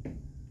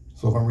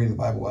 So if I'm reading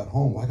the Bible at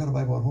home, well, I got a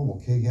Bible at home.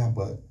 Okay, yeah,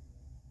 but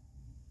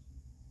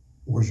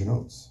where's your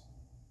notes?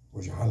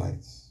 Where's your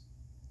highlights?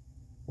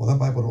 Well, that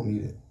Bible don't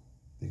need it.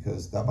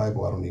 Because that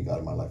Bible, I don't need God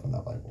in my life in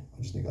that Bible.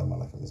 I just need God in my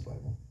life in this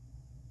Bible.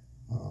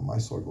 My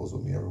sword goes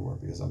with me everywhere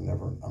because I'm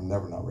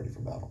never not ready for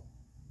battle.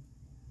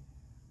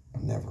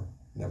 I'm never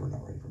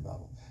not ready for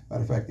battle.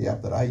 Matter of fact, the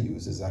app that I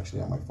use is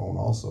actually on my phone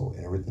also,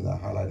 and everything that I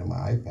highlight in my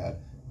iPad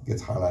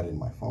gets highlighted in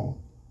my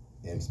phone,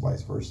 and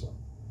vice versa,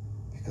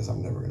 because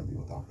I'm never going to be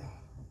without God.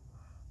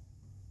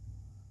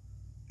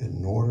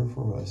 In order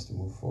for us to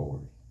move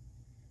forward,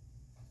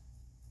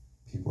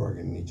 people are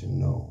going to need to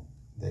know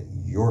that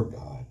your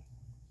God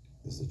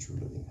is the true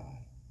living God.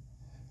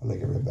 I'd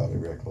like every bow,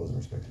 every eye closed in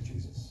respect to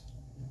Jesus.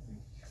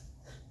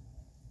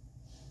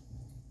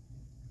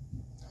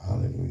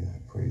 Hallelujah. I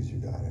praise you,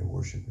 God. I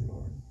worship you,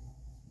 Lord.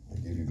 I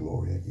give you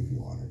glory. I give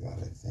you honor, God.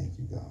 I thank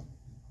you, God.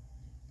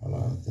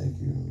 Allah, I thank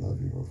you and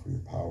love you, Lord, for your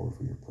power,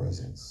 for your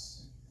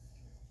presence,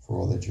 for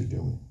all that you're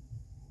doing.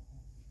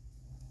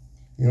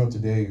 You know,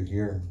 today you're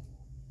here.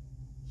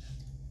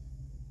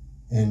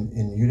 And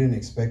you didn't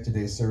expect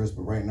today's service,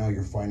 but right now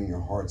you're finding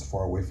your heart's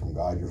far away from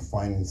God. You're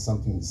finding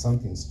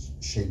something's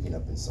shaking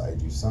up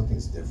inside you.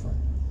 Something's different.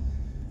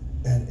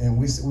 And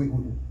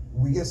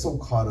we get so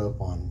caught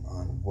up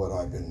on what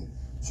I've been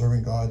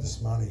serving God this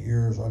amount of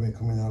years. I've been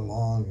coming that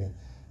long. And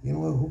you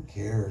know what? Who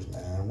cares,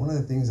 man? One of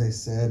the things I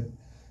said,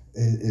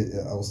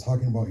 I was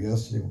talking about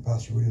yesterday with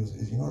Pastor Rudy,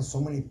 is you know, so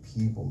many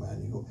people,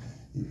 man.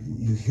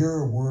 You hear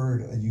a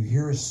word, you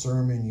hear a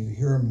sermon, you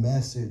hear a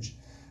message.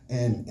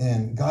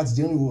 And God's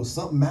dealing with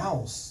something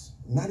else,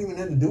 not even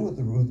had to do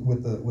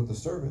with the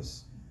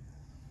service.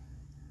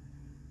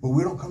 But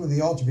we don't come to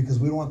the altar because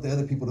we don't want the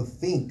other people to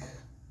think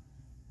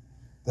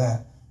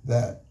that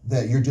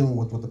you're dealing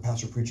with what the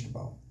pastor preached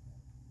about.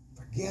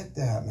 Forget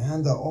that,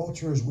 man. The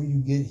altar is where you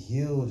get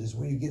healed. It's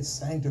where you get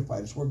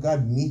sanctified. It's where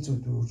God meets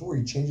with you. It's where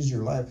He changes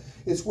your life.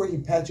 It's where He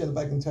pats you on the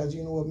back and tells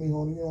you, you know what,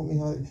 mijo, you know what,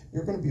 mijo,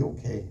 you're going to be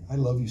okay. I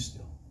love you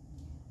still.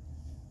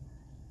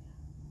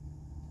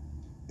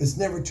 It's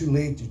never too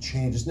late to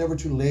change. It's never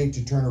too late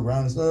to turn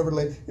around. It's never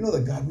late. You know,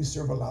 the God we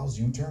serve allows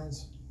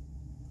U-turns.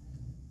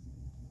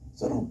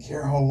 So I don't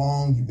care how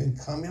long you've been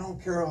coming. I don't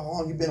care how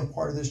long you've been a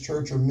part of this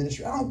church or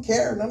ministry. I don't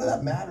care. None of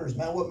that matters,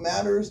 man. What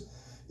matters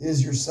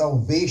is your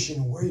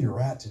salvation, where you're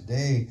at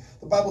today.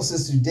 The Bible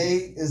says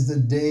today is the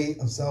day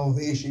of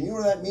salvation. You know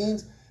what that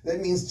means?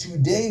 That means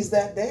today's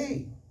that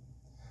day.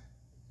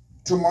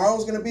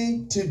 Tomorrow's going to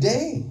be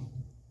today.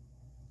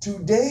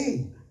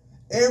 Today.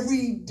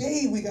 Every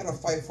day we got to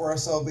fight for our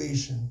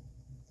salvation.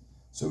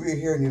 So if you're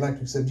here and you'd like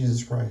to accept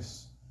Jesus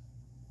Christ,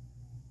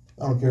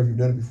 I don't care if you've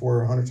done it before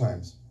 100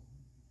 times.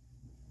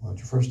 Well,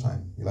 it's your first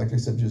time. You'd like to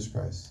accept Jesus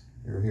Christ.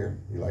 You're here.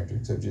 You'd like to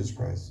accept Jesus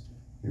Christ.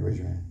 You raise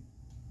your hand.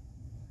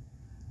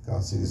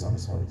 God see these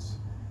honest hearts.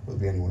 Will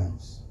there be anyone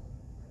else?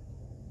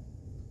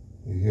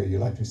 You're here.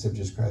 You'd like to accept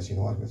Jesus Christ. You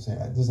know what I'm saying?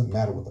 It doesn't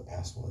matter what the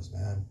past was,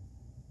 man.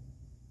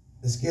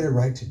 Let's get it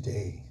right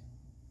today.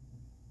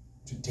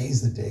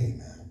 Today's the day,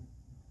 man.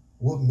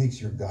 What makes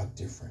your God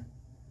different?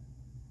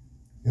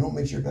 You know what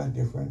makes your God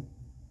different?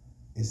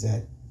 Is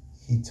that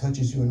He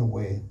touches you in a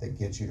way that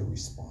gets you to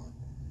respond.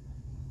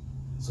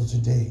 So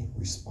today,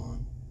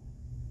 respond.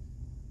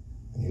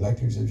 And you'd like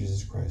to accept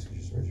Jesus Christ, you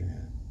just raise your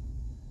hand.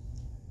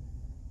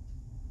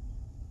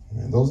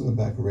 And those in the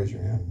back who raise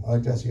your hand, I'd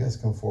like to ask you guys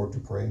to come forward to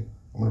pray.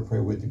 I'm going to pray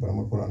with you, but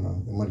I'm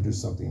going to do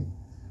something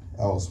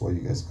else while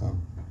you guys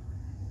come.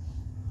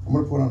 I'm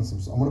going to put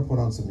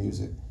on some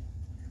music.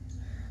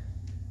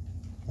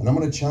 And I'm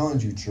going to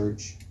challenge you,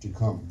 church, to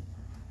come.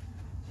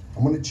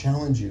 I'm going to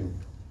challenge you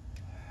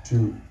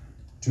to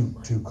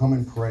come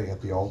and pray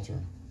at the altar.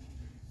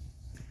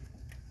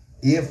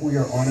 If we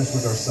are honest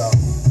with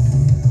ourselves.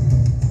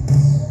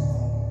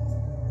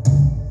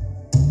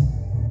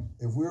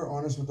 If we are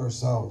honest with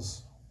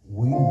ourselves,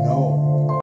 we know